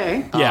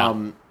 okay. Yeah.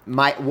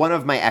 One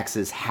of my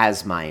exes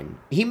has mine.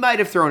 He might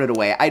have thrown it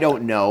away. I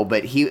don't know,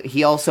 but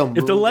he also If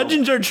the mooned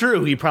legends are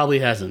true, he probably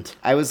hasn't.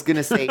 I was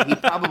gonna say he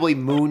probably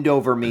mooned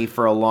over me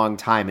for a long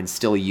time and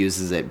still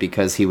uses it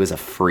because he was a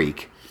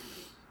freak.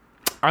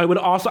 I would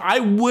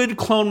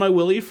clone my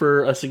Willy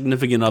for a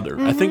significant other.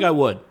 I think I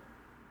would.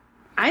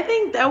 I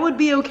think that would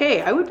be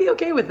okay. I would be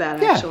okay with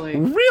that, Yeah. actually.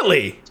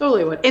 Really?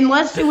 Totally would.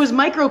 Unless it was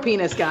micro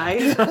penis,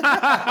 guys.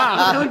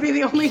 That would be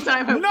the only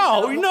time I would.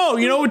 No.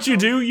 You know what you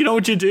do?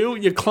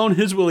 You clone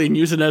his Willy and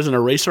use it as an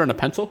eraser and a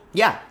pencil.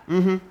 Yeah.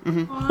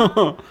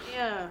 Yeah.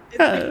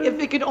 If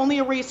it could only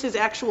erase his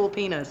actual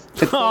penis.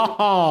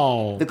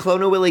 Oh, The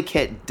Clone-A-Willy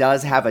kit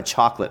does have a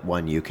chocolate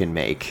one you can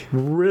make.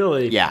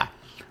 really? Yeah.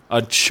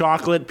 A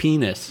chocolate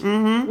penis.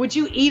 Would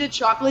you eat a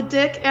chocolate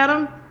dick,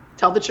 Adam?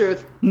 Tell the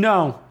truth.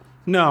 No.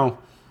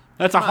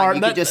 That's a hard.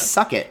 You could just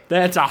suck it.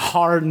 That's a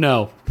hard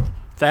no.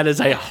 That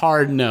is a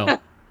hard no.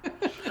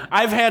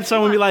 I've had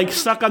someone be like,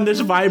 suck on this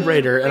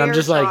vibrator, and I'm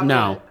just like,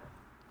 no.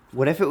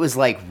 What if it was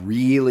like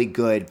really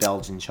good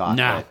Belgian chocolate?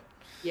 No.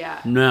 Yeah.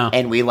 No.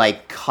 And we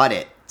like cut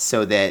it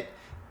so that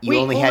you Wait,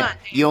 only hold had on.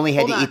 you only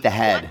had Hold to on. eat the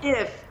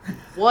head.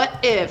 What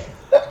if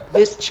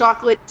this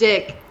chocolate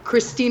dick,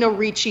 Christina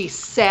Ricci,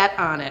 sat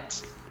on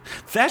it?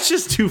 That's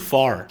just too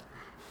far.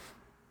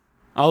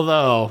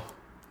 Although,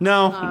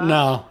 no.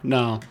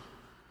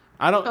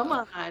 I don't. Come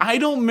on. I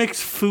don't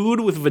mix food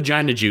with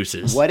vagina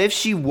juices. What if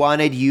she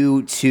wanted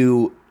you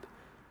to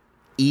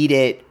eat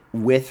it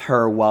with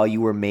her while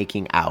you were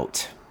making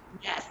out?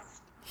 Yes.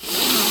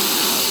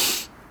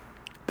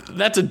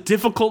 That's a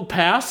difficult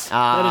pass.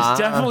 That is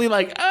definitely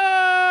like,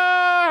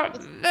 That's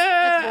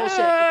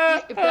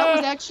bullshit. If that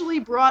was actually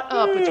brought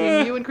up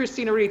between you and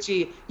Christina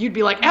Ricci, you'd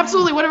be like,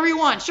 absolutely, whatever you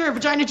want. Sure,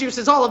 vagina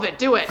juices, all of it.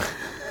 Do it.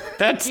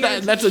 that's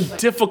a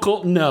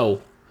difficult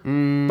no.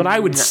 But I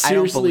would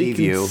seriously believe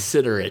you.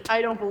 consider it.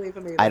 I don't believe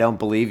him either. I don't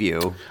believe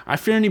you. I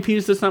fear any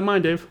penis that's not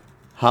mine, Dave.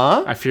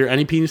 Huh? I fear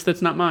any penis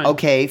that's not mine.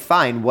 Okay,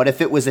 fine. What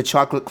if it was a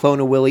chocolate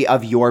Clone-A-Willy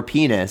of your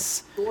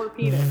penis? Your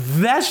penis.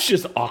 That's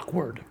just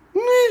awkward.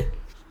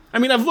 I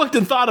mean, I've looked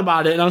and thought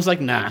about it, and I was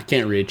like, nah, I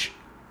can't reach.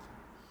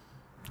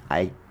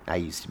 I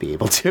used to be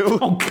able to.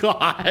 Oh,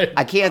 God.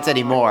 I can't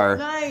anymore.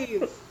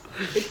 Nice.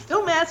 It's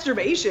still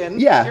masturbation.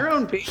 Yeah. Your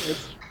own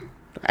penis.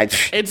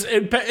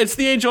 It's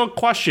the age-old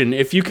question.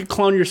 If you could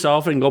clone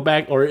yourself and go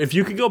back, or if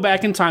you could go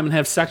back in time and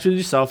have sex with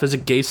yourself, is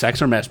it gay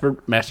sex or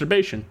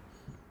masturbation?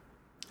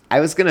 I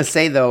was gonna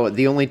say though,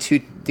 the only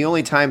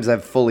times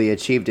I've fully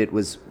achieved it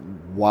was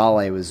while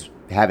I was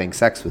having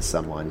sex with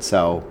someone,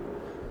 so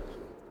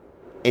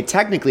it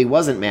technically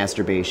wasn't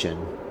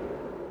masturbation.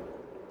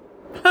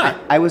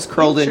 I was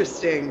curled in.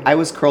 Interesting. I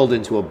was curled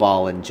into a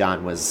ball, and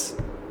John was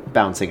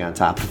bouncing on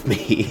top of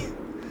me.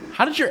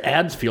 How did your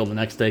abs feel the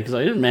next day? Because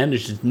I didn't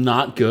manage. It's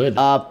not good.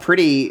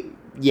 Pretty,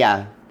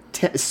 yeah.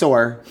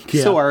 Sore.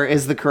 Yeah. Sore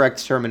is the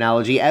correct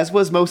terminology, as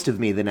was most of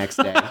me the next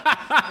day.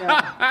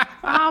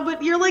 Oh,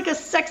 but you're like a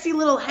sexy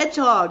little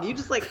hedgehog. You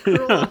just like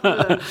curl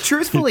up.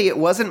 Truthfully, it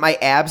wasn't my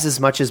abs as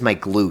much as my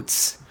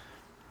glutes.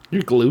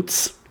 Your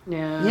glutes.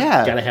 Yeah.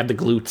 Yeah. Gotta have the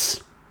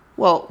glutes.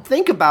 Well,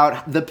 think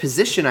about the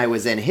position I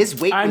was in. His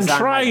weight I'm was on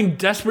trying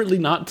desperately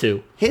not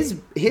to.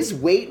 his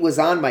weight was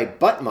on my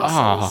butt muscles.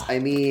 Ah. I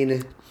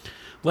mean,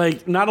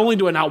 Like, not only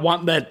do I not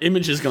want that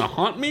image is gonna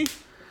haunt me,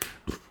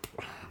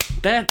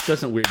 that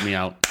doesn't weird me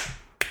out.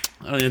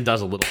 I mean, it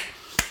does a little.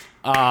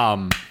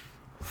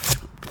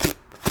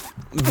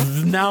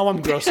 Now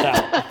I'm grossed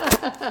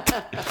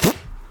out.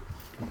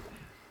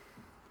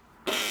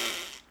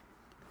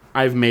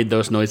 I've made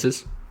those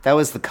noises. That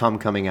was the cum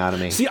coming out of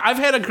me. See, I've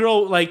had a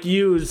girl like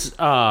use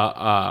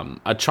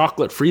a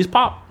chocolate freeze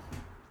pop,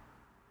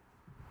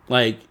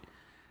 like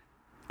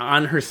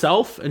on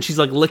herself, and she's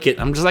like, "Lick it."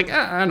 I'm just like,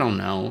 I don't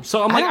know.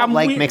 So I'm like, I don't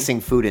like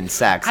mixing food and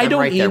sex. I'm don't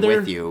right there either.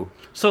 with you.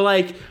 So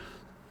like,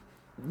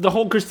 the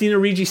whole Christina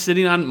Ricci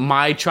sitting on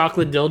my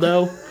chocolate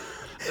dildo,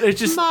 it's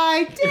just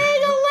My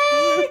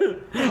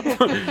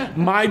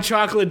ding-a-ling! my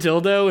chocolate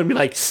dildo, and be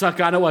like, suck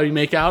on it while you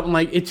make out. I'm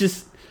like, it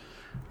just.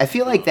 I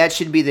feel like that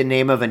should be the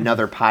name of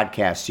another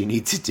podcast you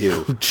need to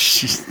do.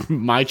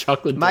 My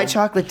chocolate dildo. My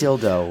Chocolate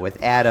Dildo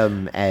with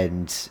Adam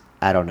and,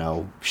 I don't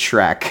know,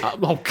 Shrek.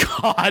 Oh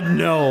God,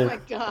 no! Oh my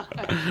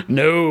God.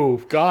 No,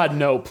 God,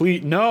 no!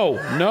 Please, no!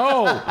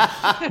 No!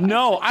 I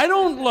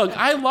don't look.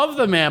 I love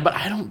the man, but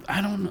I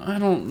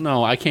don't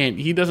know. I can't.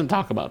 He doesn't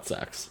talk about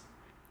sex.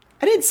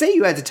 I didn't say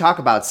you had to talk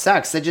about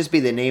sex. That'd just be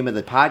the name of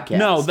the podcast.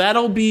 No,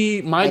 that'll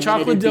be my And then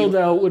chocolate it'd be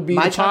dildo. Would be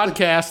My the Chocolate-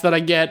 podcast that I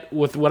get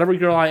with whatever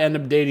girl I end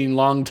up dating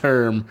long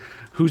term,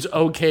 who's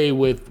okay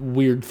with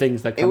weird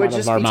things that It come would out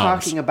just of our be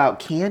mouths. talking about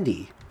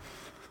candy.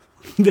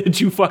 That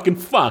you fucking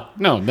fuck?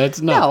 No, that's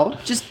no. No,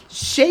 just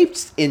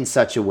shaped in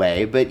such a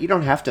way, but you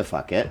don't have to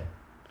fuck it.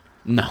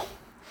 No.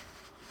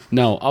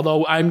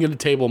 Although I'm going to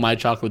table my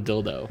chocolate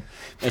dildo.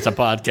 It's a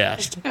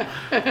podcast.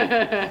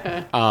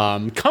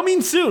 Coming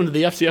soon to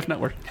the FCF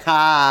network.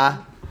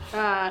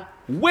 Ha!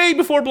 Way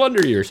before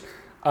Blunder Years.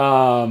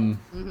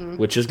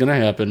 Which is going to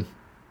happen.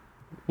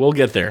 We'll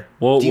get there.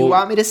 Do you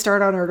want me to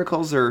start on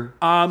articles or?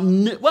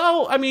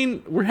 Well, I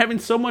mean, we're having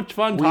so much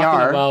fun We talking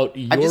are. about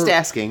your... I'm just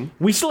asking.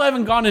 We still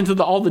haven't gone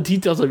into all the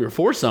details of your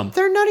foursome.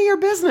 They're none of your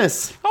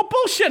business. Oh,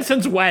 bullshit.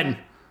 Since when?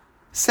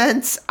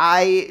 Since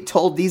I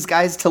told these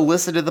guys to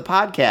listen to the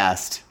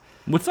podcast.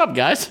 What's up,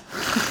 guys?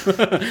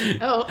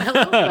 Oh,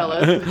 hello,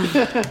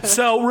 fellas.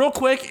 So, real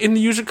quick, in the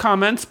user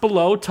comments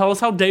below, tell us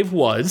how Dave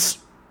was.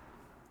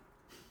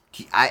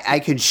 I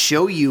could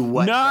show you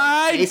what No, the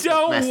I Facebook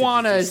don't messages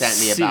wanna you sent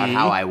me see. about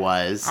how I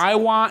was. I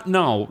want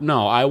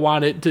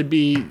it to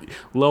be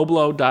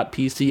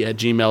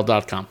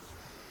lowblow.pc@gmail.com.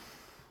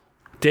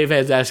 Dave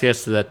has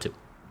access to that too.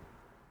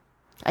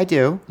 I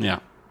do. Yeah.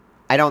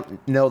 I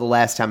don't know the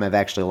last time I've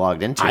actually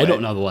logged into it. I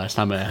don't know the last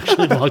time I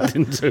actually logged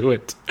into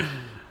it.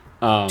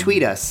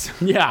 Tweet us.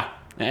 Yeah,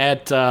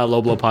 at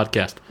Low Blow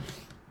Podcast.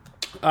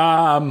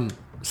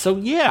 So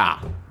yeah.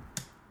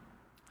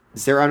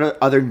 Is there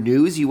other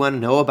news you want to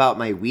know about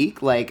my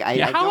week? Like, I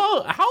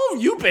don't- How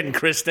have you been,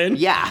 Kristen?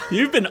 Yeah.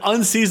 You've been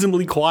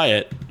unseasonably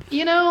quiet.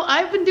 You know,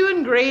 I've been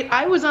doing great.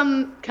 I was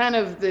on kind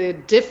of the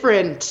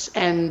different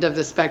end of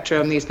the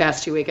spectrum these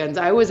past 2 weekends.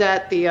 I was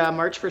at the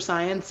March for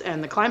Science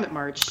and the Climate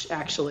March,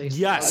 actually. So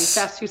Yes. these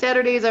past 2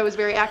 Saturdays, I was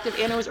very active,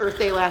 and it was Earth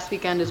Day last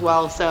weekend as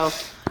well. So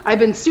I've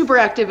been super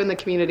active in the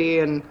community,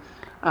 and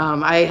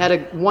I had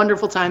a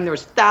wonderful time. There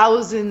was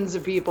thousands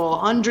of people,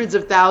 hundreds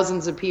of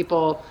thousands of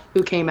people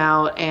who came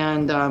out,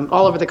 and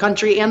all over the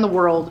country and the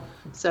world.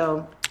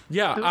 So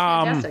Yeah. it was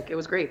fantastic. It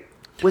was great.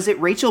 Was it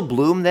Rachel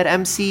Bloom that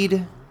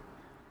emceed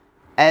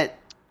at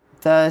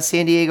the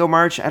San Diego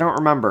March? I don't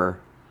remember.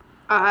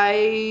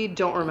 I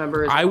don't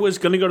remember. I was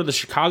going to go to the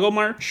Chicago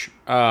March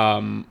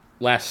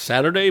last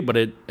Saturday, but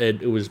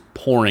it was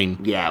pouring.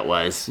 Yeah, it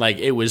was. Like,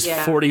 it was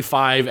Yeah.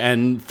 45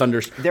 and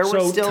thunderstorms. There were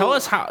so still tell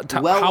us how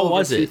over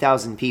was it?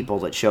 2,000 people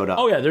that showed up.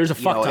 Oh, yeah, there's a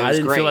You know, fuck ton. it I was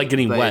didn't great, feel like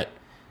getting but wet.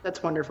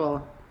 That's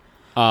wonderful.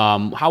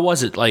 How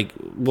was it? Like,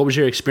 what was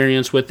your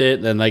experience with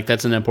it? And, like,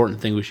 that's an important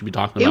thing we should be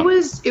talking about.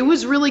 It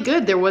was really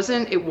good.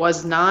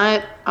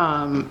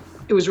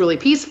 It was really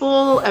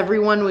peaceful.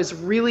 Everyone was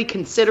really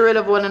considerate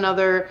of one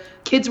another.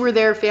 Kids were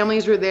there,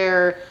 families were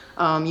there.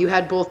 You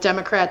had both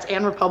Democrats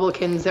and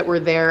Republicans that were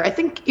there. I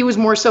think it was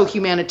more so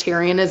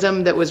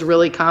humanitarianism that was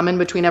really common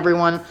between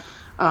everyone.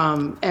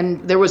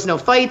 And there was no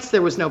fights.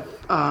 There was no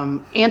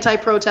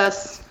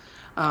anti-protests,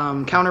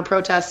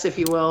 counter-protests, if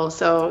you will.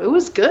 So it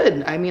was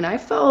good. I mean, I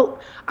felt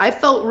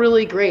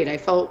really great. I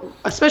felt,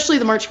 especially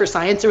the March for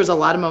Science, there was a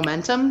lot of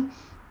momentum.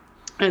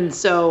 And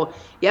so,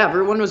 yeah,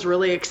 everyone was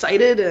really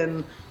excited,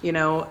 and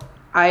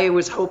I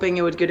was hoping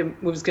it was going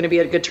to be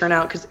a good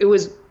turnout,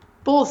 because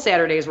both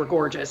Saturdays were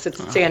gorgeous.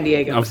 It's San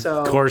Diego, Of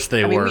so course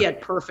they I mean, were. we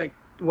had perfect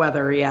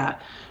weather, yeah.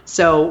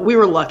 So we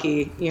were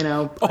lucky,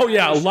 Oh,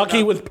 yeah,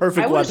 lucky with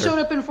perfect I would have weather. showed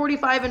up in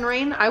 45 and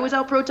rain. I was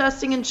out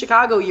protesting in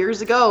Chicago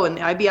years ago, and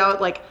I'd be out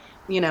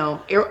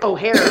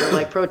O'Hare,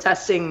 like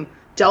protesting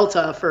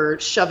Delta for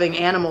shoving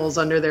animals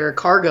under their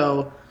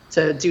cargo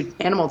to do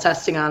animal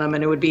testing on them,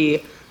 and it would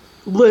be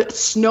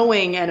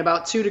snowing and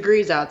about 2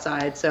 degrees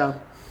outside. So,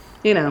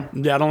 Yeah,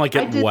 I don't like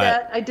getting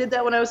wet. I did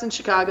that when I was in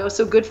Chicago.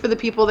 So good for the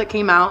people that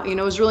came out.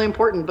 It was really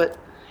important, but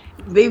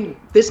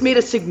this made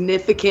a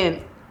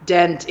significant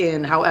dent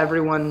in how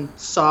everyone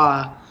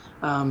saw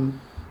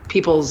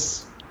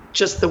people's,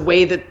 just the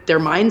way that their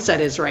mindset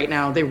is right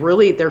now.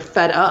 They're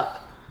fed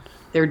up.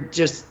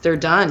 They're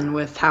done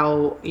with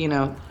how,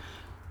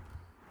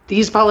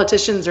 these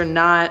politicians are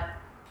not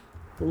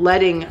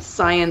letting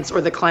science or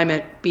the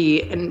climate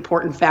be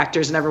important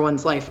factors in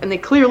everyone's life, and they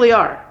clearly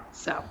are.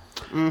 So,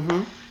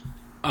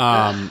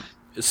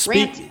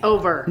 Rant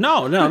over.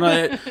 No.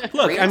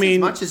 Look, I mean, as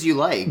much as you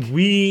like.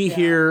 We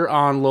here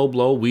on Low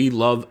Blow, we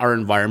love our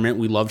environment.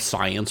 We love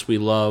science. We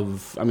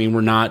love. I mean,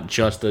 we're not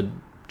just a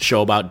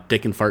show about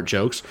dick and fart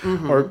jokes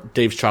or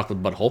Dave's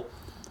chocolate butthole.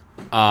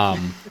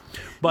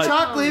 But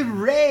Chocolate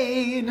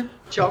rain.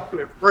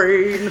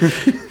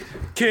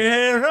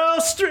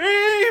 Carol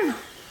Stream.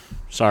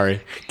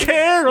 Sorry,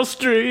 Carol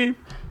Stream.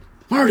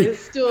 Marty. It's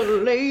still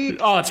late.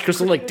 Oh, it's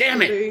Crystal Lake.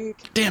 Damn it.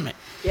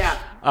 Yeah.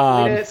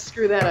 We're gonna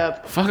screw that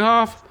up. Fuck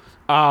off.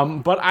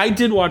 But I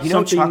did watch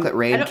something. Chocolate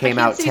Rain came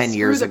out 10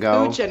 years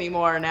ago. Pooch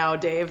anymore now,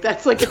 Dave.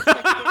 That's like.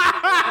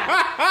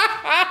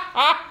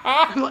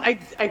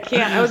 I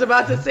can't. I was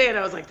about to say it.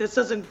 I was like, this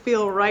doesn't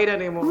feel right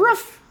anymore.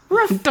 Ruff.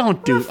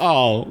 Don't do.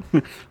 Oh,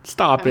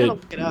 stop it.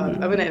 I'm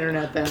gonna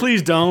internet that.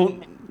 Please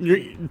don't.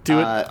 Do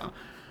it.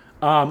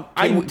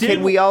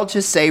 Can we all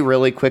just say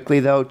really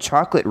quickly, though,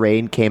 Chocolate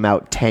Rain came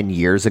out 10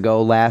 years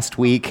ago last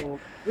week.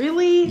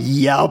 Really?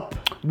 Yup.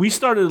 We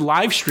started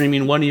live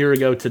streaming 1 year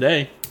ago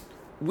today.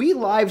 We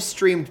live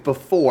streamed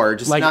before,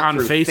 just Like not on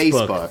through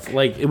Facebook.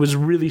 Like, it was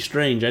really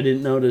strange. I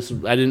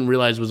didn't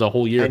realize it was a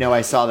whole year. I know,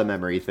 I saw the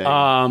memory thing.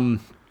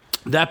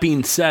 That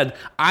being said,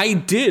 I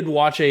did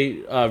watch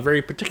a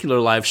very particular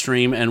live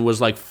stream and was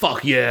like,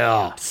 fuck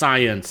yeah,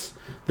 science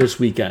this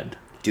weekend.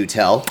 Do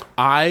tell.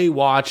 I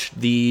watched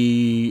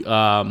the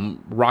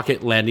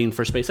rocket landing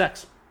for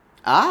SpaceX.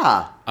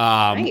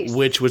 Nice.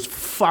 Which was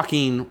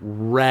fucking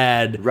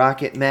rad.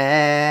 Rocket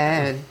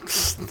Man.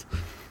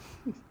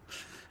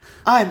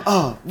 I'm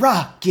a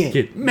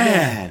rocket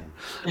man.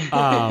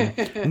 No,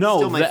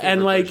 Still my favorite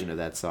and like version of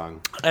that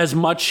song. as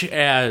much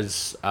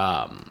as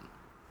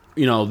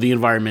the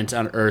environment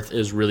on Earth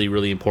is really,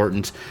 really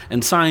important,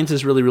 and science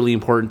is really, really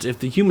important. If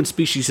the human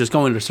species is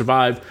going to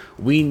survive,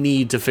 we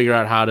need to figure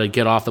out how to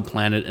get off the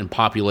planet and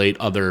populate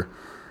other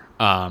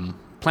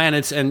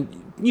planets, and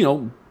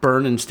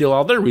burn and steal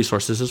all their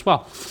resources as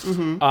well.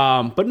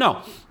 But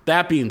no,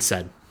 that being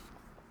said,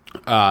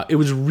 it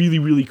was really,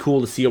 really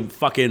cool to see a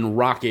fucking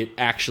rocket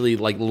actually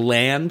like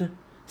land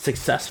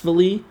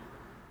successfully.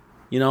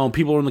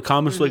 People in the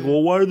comments like,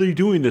 well, why are they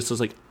doing this? I was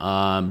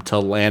like, to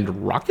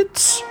land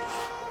rockets.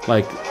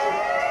 Like,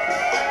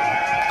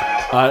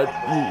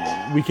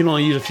 we can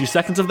only use a few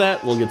seconds of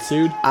that. We'll get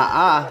sued.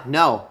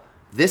 No.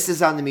 This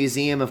is on the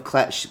Museum of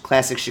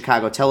Classic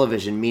Chicago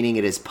Television, meaning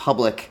it is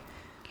public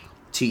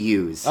to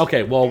use.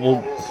 Okay, well,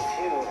 we'll...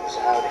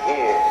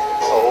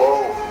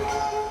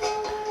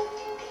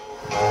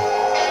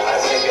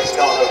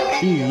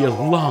 Be a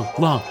long,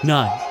 long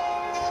night.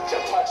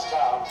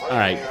 All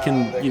right,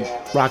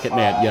 Rocket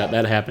Man? Yeah,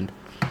 that happened.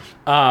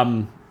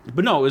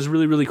 But no, it was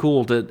really, really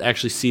cool to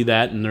actually see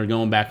that, and they're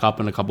going back up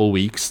in a couple of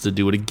weeks to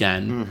do it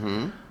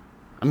again.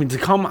 I mean, to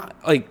come,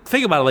 like,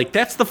 think about it, like,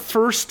 that's the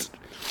first,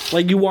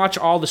 like, you watch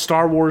all the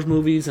Star Wars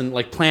movies and,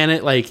 like,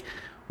 Planet, like,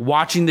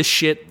 watching this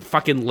shit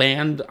fucking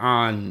land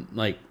on,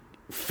 like,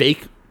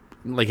 fake,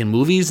 like, in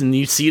movies, and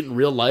you see it in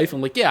real life.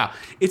 I'm like, yeah,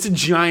 it's a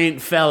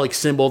giant phallic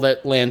symbol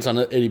that lands on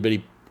an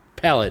itty-bitty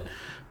pallet,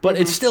 but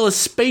it's still a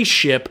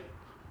spaceship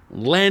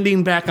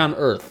landing back on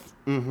Earth.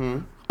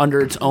 Under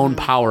its own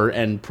power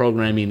and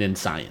programming and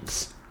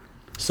science.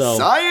 So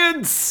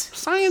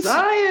Science!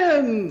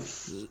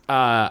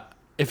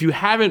 If you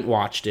haven't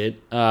watched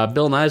it,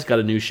 Bill Nye's got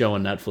a new show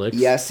on Netflix.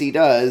 Yes, he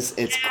does.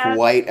 It's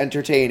quite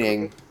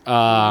entertaining.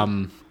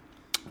 I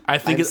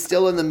think it's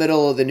still in the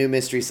middle of the new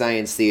Mystery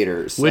Science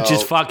Theater. So which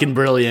is fucking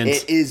brilliant.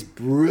 It is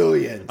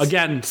brilliant.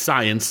 Again,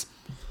 science.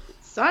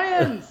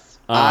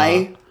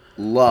 I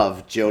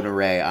love Jonah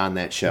Ray on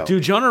that show.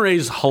 Dude, Jonah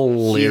Ray's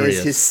hilarious. He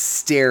is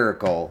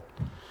hysterical.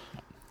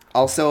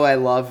 Also, I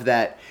love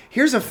that.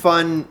 Here's a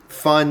fun,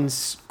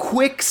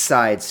 quick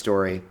side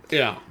story.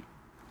 Yeah.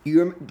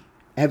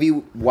 Have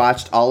you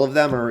watched all of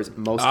them, or is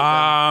most of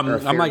them? Or a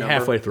fair I'm like number?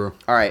 halfway through.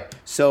 All right.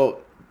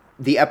 So,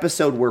 the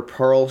episode where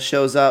Pearl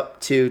shows up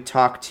to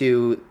talk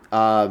to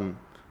the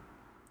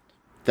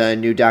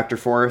new Dr.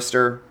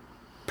 Forrester.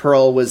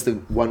 Pearl was the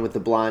one with the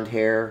blonde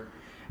hair.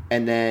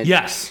 And then...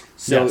 Yes.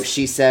 So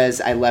she says,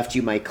 I left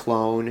you my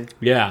clone.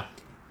 Yeah.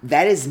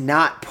 That is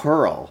not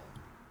Pearl.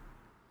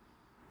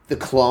 The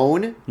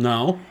clone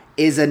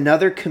is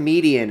another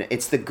comedian.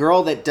 It's the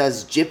girl that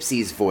does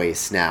Gypsy's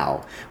voice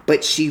now.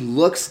 But she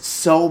looks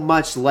so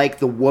much like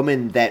the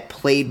woman that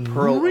played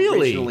Pearl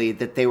originally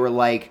that they were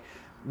like,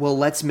 well,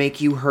 let's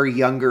make you her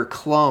younger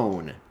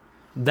clone.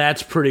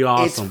 That's pretty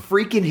awesome. It's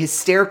freaking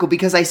hysterical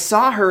because I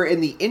saw her in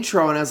the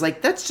intro and I was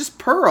like, that's just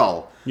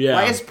Pearl. Yeah.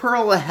 Why is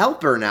Pearl a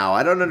helper now?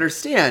 I don't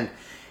understand.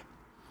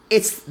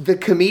 It's the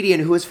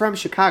comedian who is from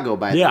Chicago,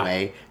 by the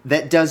way,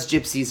 that does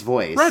Gypsy's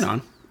voice. Right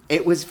on.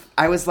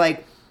 I was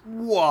like,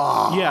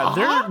 whoa.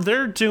 Yeah,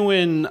 they're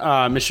doing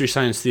Mystery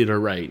Science Theater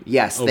right.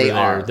 Yes, they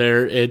are.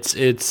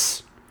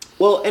 It's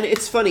well, and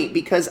it's funny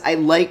because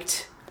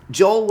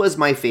Joel was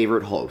my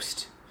favorite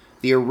host.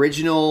 The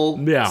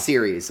original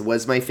series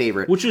was my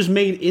favorite. Which was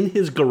made in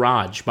his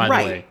garage, by the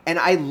way. And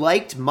I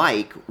liked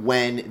Mike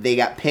when they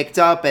got picked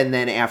up and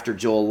then after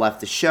Joel left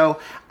the show.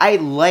 I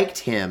liked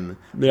him,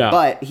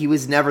 but he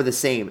was never the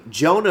same.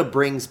 Jonah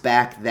brings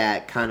back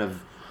that kind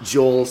of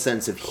Joel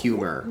sense of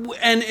humor.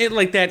 And it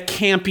like that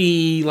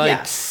campy, like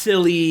Yeah.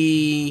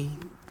 silly.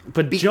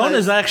 But Because-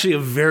 Jonah's actually a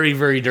very,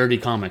 very dirty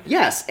comic.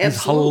 Yes, It's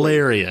absolutely.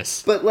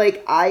 hilarious. But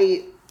like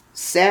I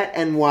sat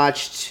and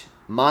watched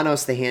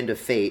Manos: The Hand of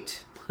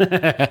Fate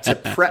to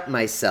prep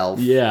myself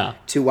Yeah.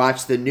 to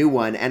watch the new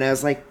one, and I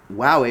was like,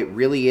 wow, it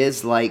really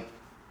is like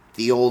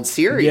the old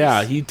series.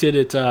 Yeah, he did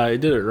it. He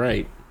did it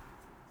right.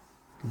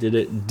 Did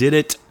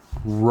it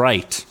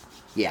right.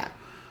 Yeah.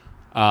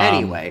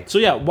 Anyway. So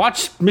yeah,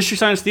 watch Mystery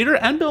Science Theater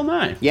and Bill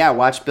Nye. Yeah,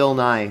 watch Bill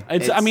Nye.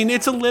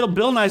 It's a little.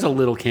 Bill Nye's a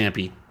little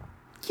campy.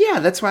 Yeah,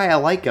 that's why I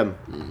like him.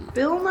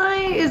 Bill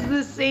Nye is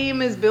the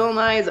same as Bill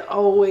Nye's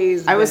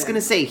always I was been.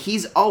 going to say,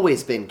 he's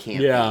always been campy.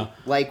 Yeah.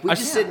 Like, we I-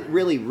 just didn't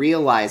really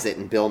realize it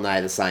in Bill Nye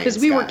the Science Because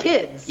we were Guy.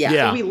 kids. Yeah.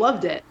 Yeah. So we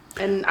loved it.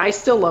 And I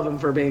still love him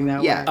for being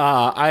that Yeah.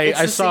 way. It's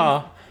I the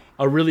saw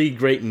a really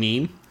great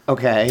meme.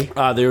 Okay.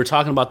 They were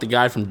talking about the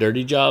guy from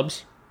Dirty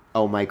Jobs.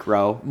 Oh, Mike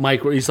Rowe.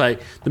 Mike, he's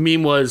like, the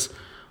meme was,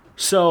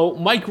 so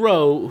Mike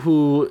Rowe,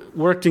 who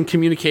worked in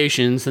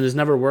communications and has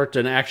never worked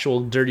an actual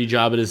dirty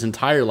job in his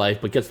entire life,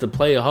 but gets to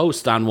play a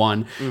host on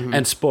one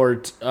and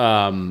sport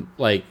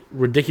like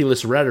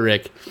ridiculous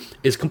rhetoric,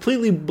 is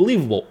completely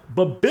believable.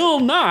 But Bill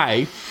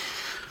Nye,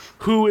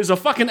 who is a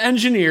fucking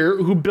engineer,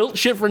 who built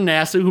shit for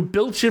NASA, who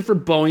built shit for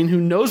Boeing, who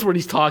knows what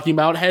he's talking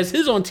about, has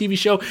his own TV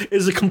show,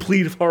 is a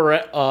complete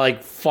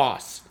like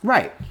foss.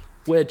 Right.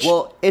 Which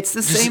Well, it's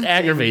the just same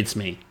aggravates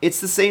me. It's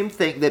the same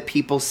thing that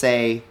people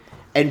say,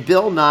 and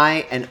Bill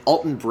Nye and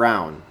Alton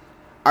Brown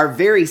are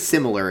very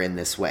similar in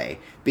this way.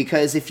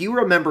 Because if you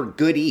remember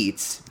Good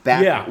Eats,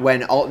 back Yeah.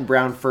 when Alton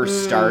Brown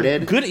first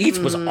started, Good Eats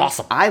was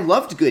awesome. I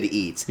loved Good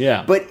Eats.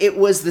 Yeah. But it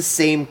was the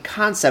same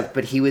concept,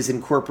 but he was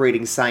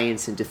incorporating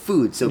science into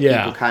food, so Yeah.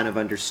 people kind of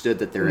understood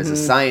that there is a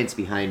science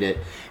behind it.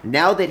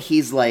 Now that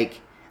he's, like,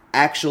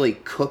 actually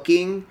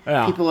cooking,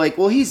 Yeah. people are like,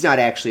 well, he's not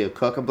actually a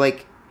cook. I'm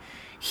like,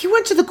 he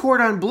went to the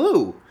Cordon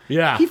Bleu.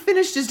 Yeah. He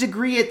finished his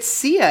degree at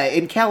SIA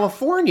in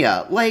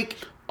California. Like,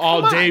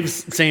 All come on.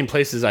 Dave's saying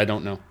places I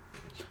don't know.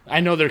 I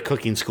know they're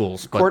cooking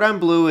schools, but Cordon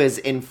Bleu is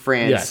in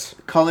France. Yes.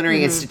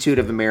 Culinary Institute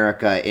of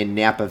America in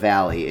Napa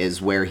Valley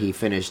is where he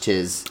finished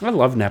his... I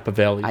love Napa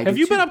Valley. I Have do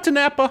you been too. up to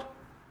Napa?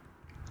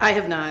 I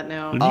have not,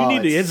 no. You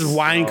need to. it's It's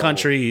wine so-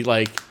 country.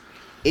 Like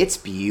It's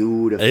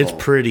beautiful. it's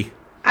pretty.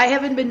 I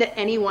haven't been to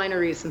any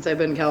wineries since I've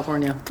been in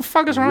California. What the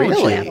fuck is wrong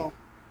Really? with you?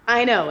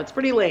 I know, it's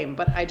pretty lame,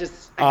 but I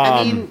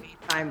mean,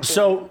 time for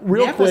So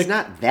real Napa's quick,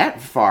 not that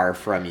far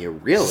from you,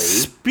 really.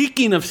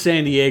 speaking of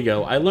San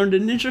Diego, I learned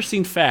an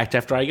interesting fact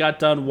after I got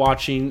done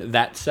watching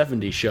That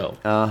 70s Show.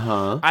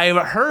 Uh-huh. I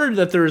have heard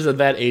that there's a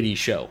That 80s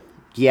Show.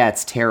 Yeah,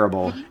 it's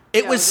terrible.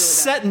 It Yeah, was I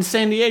set in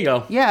San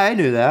Diego. Yeah, I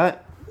knew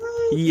that.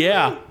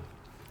 Yeah.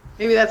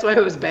 maybe that's why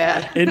it was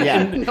bad.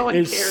 Yeah. No one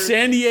It's cares.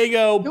 San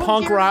Diego No one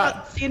punk cares rock.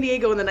 about San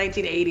Diego in the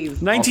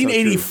 1980s.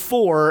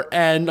 1984,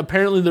 and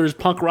apparently there was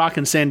punk rock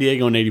in San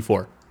Diego in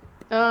 84.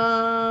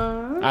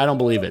 I don't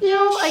believe it.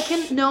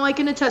 I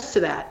can attest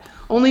to that.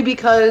 Only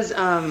because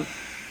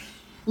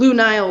Lou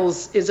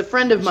Niles is a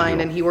friend of mine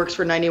and he works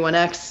for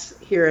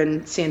 91X here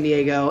in San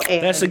Diego.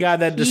 And That's the guy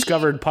that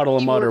discovered Puddle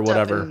of he Mud or worked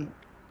up whatever.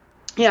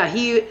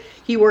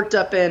 he worked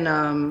up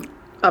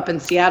in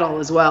Seattle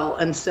as well,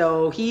 and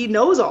so he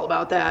knows all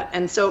about that.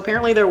 And so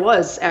apparently there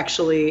was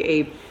actually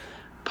a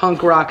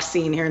punk rock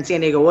scene here in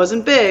San Diego. It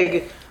wasn't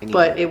big,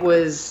 but it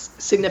was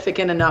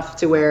significant enough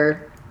to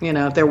where,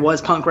 there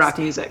was punk rock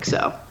music.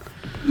 So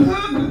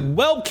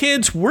Well,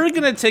 kids, we're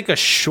going to take a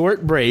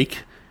short break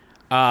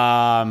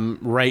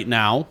right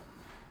now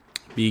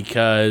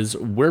because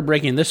we're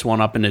breaking this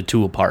one up into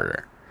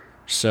two-parter.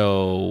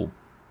 So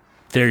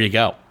there you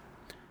go.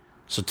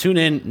 So tune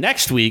in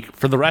next week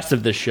for the rest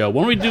of this show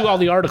when we do all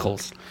the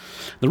articles.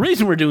 The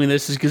reason we're doing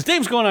this is because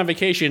Dave's going on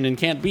vacation and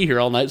can't be here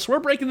all night, so we're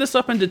breaking this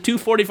up into two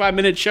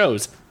 45-minute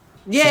shows.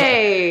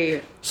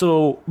 yay!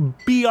 So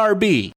BRB.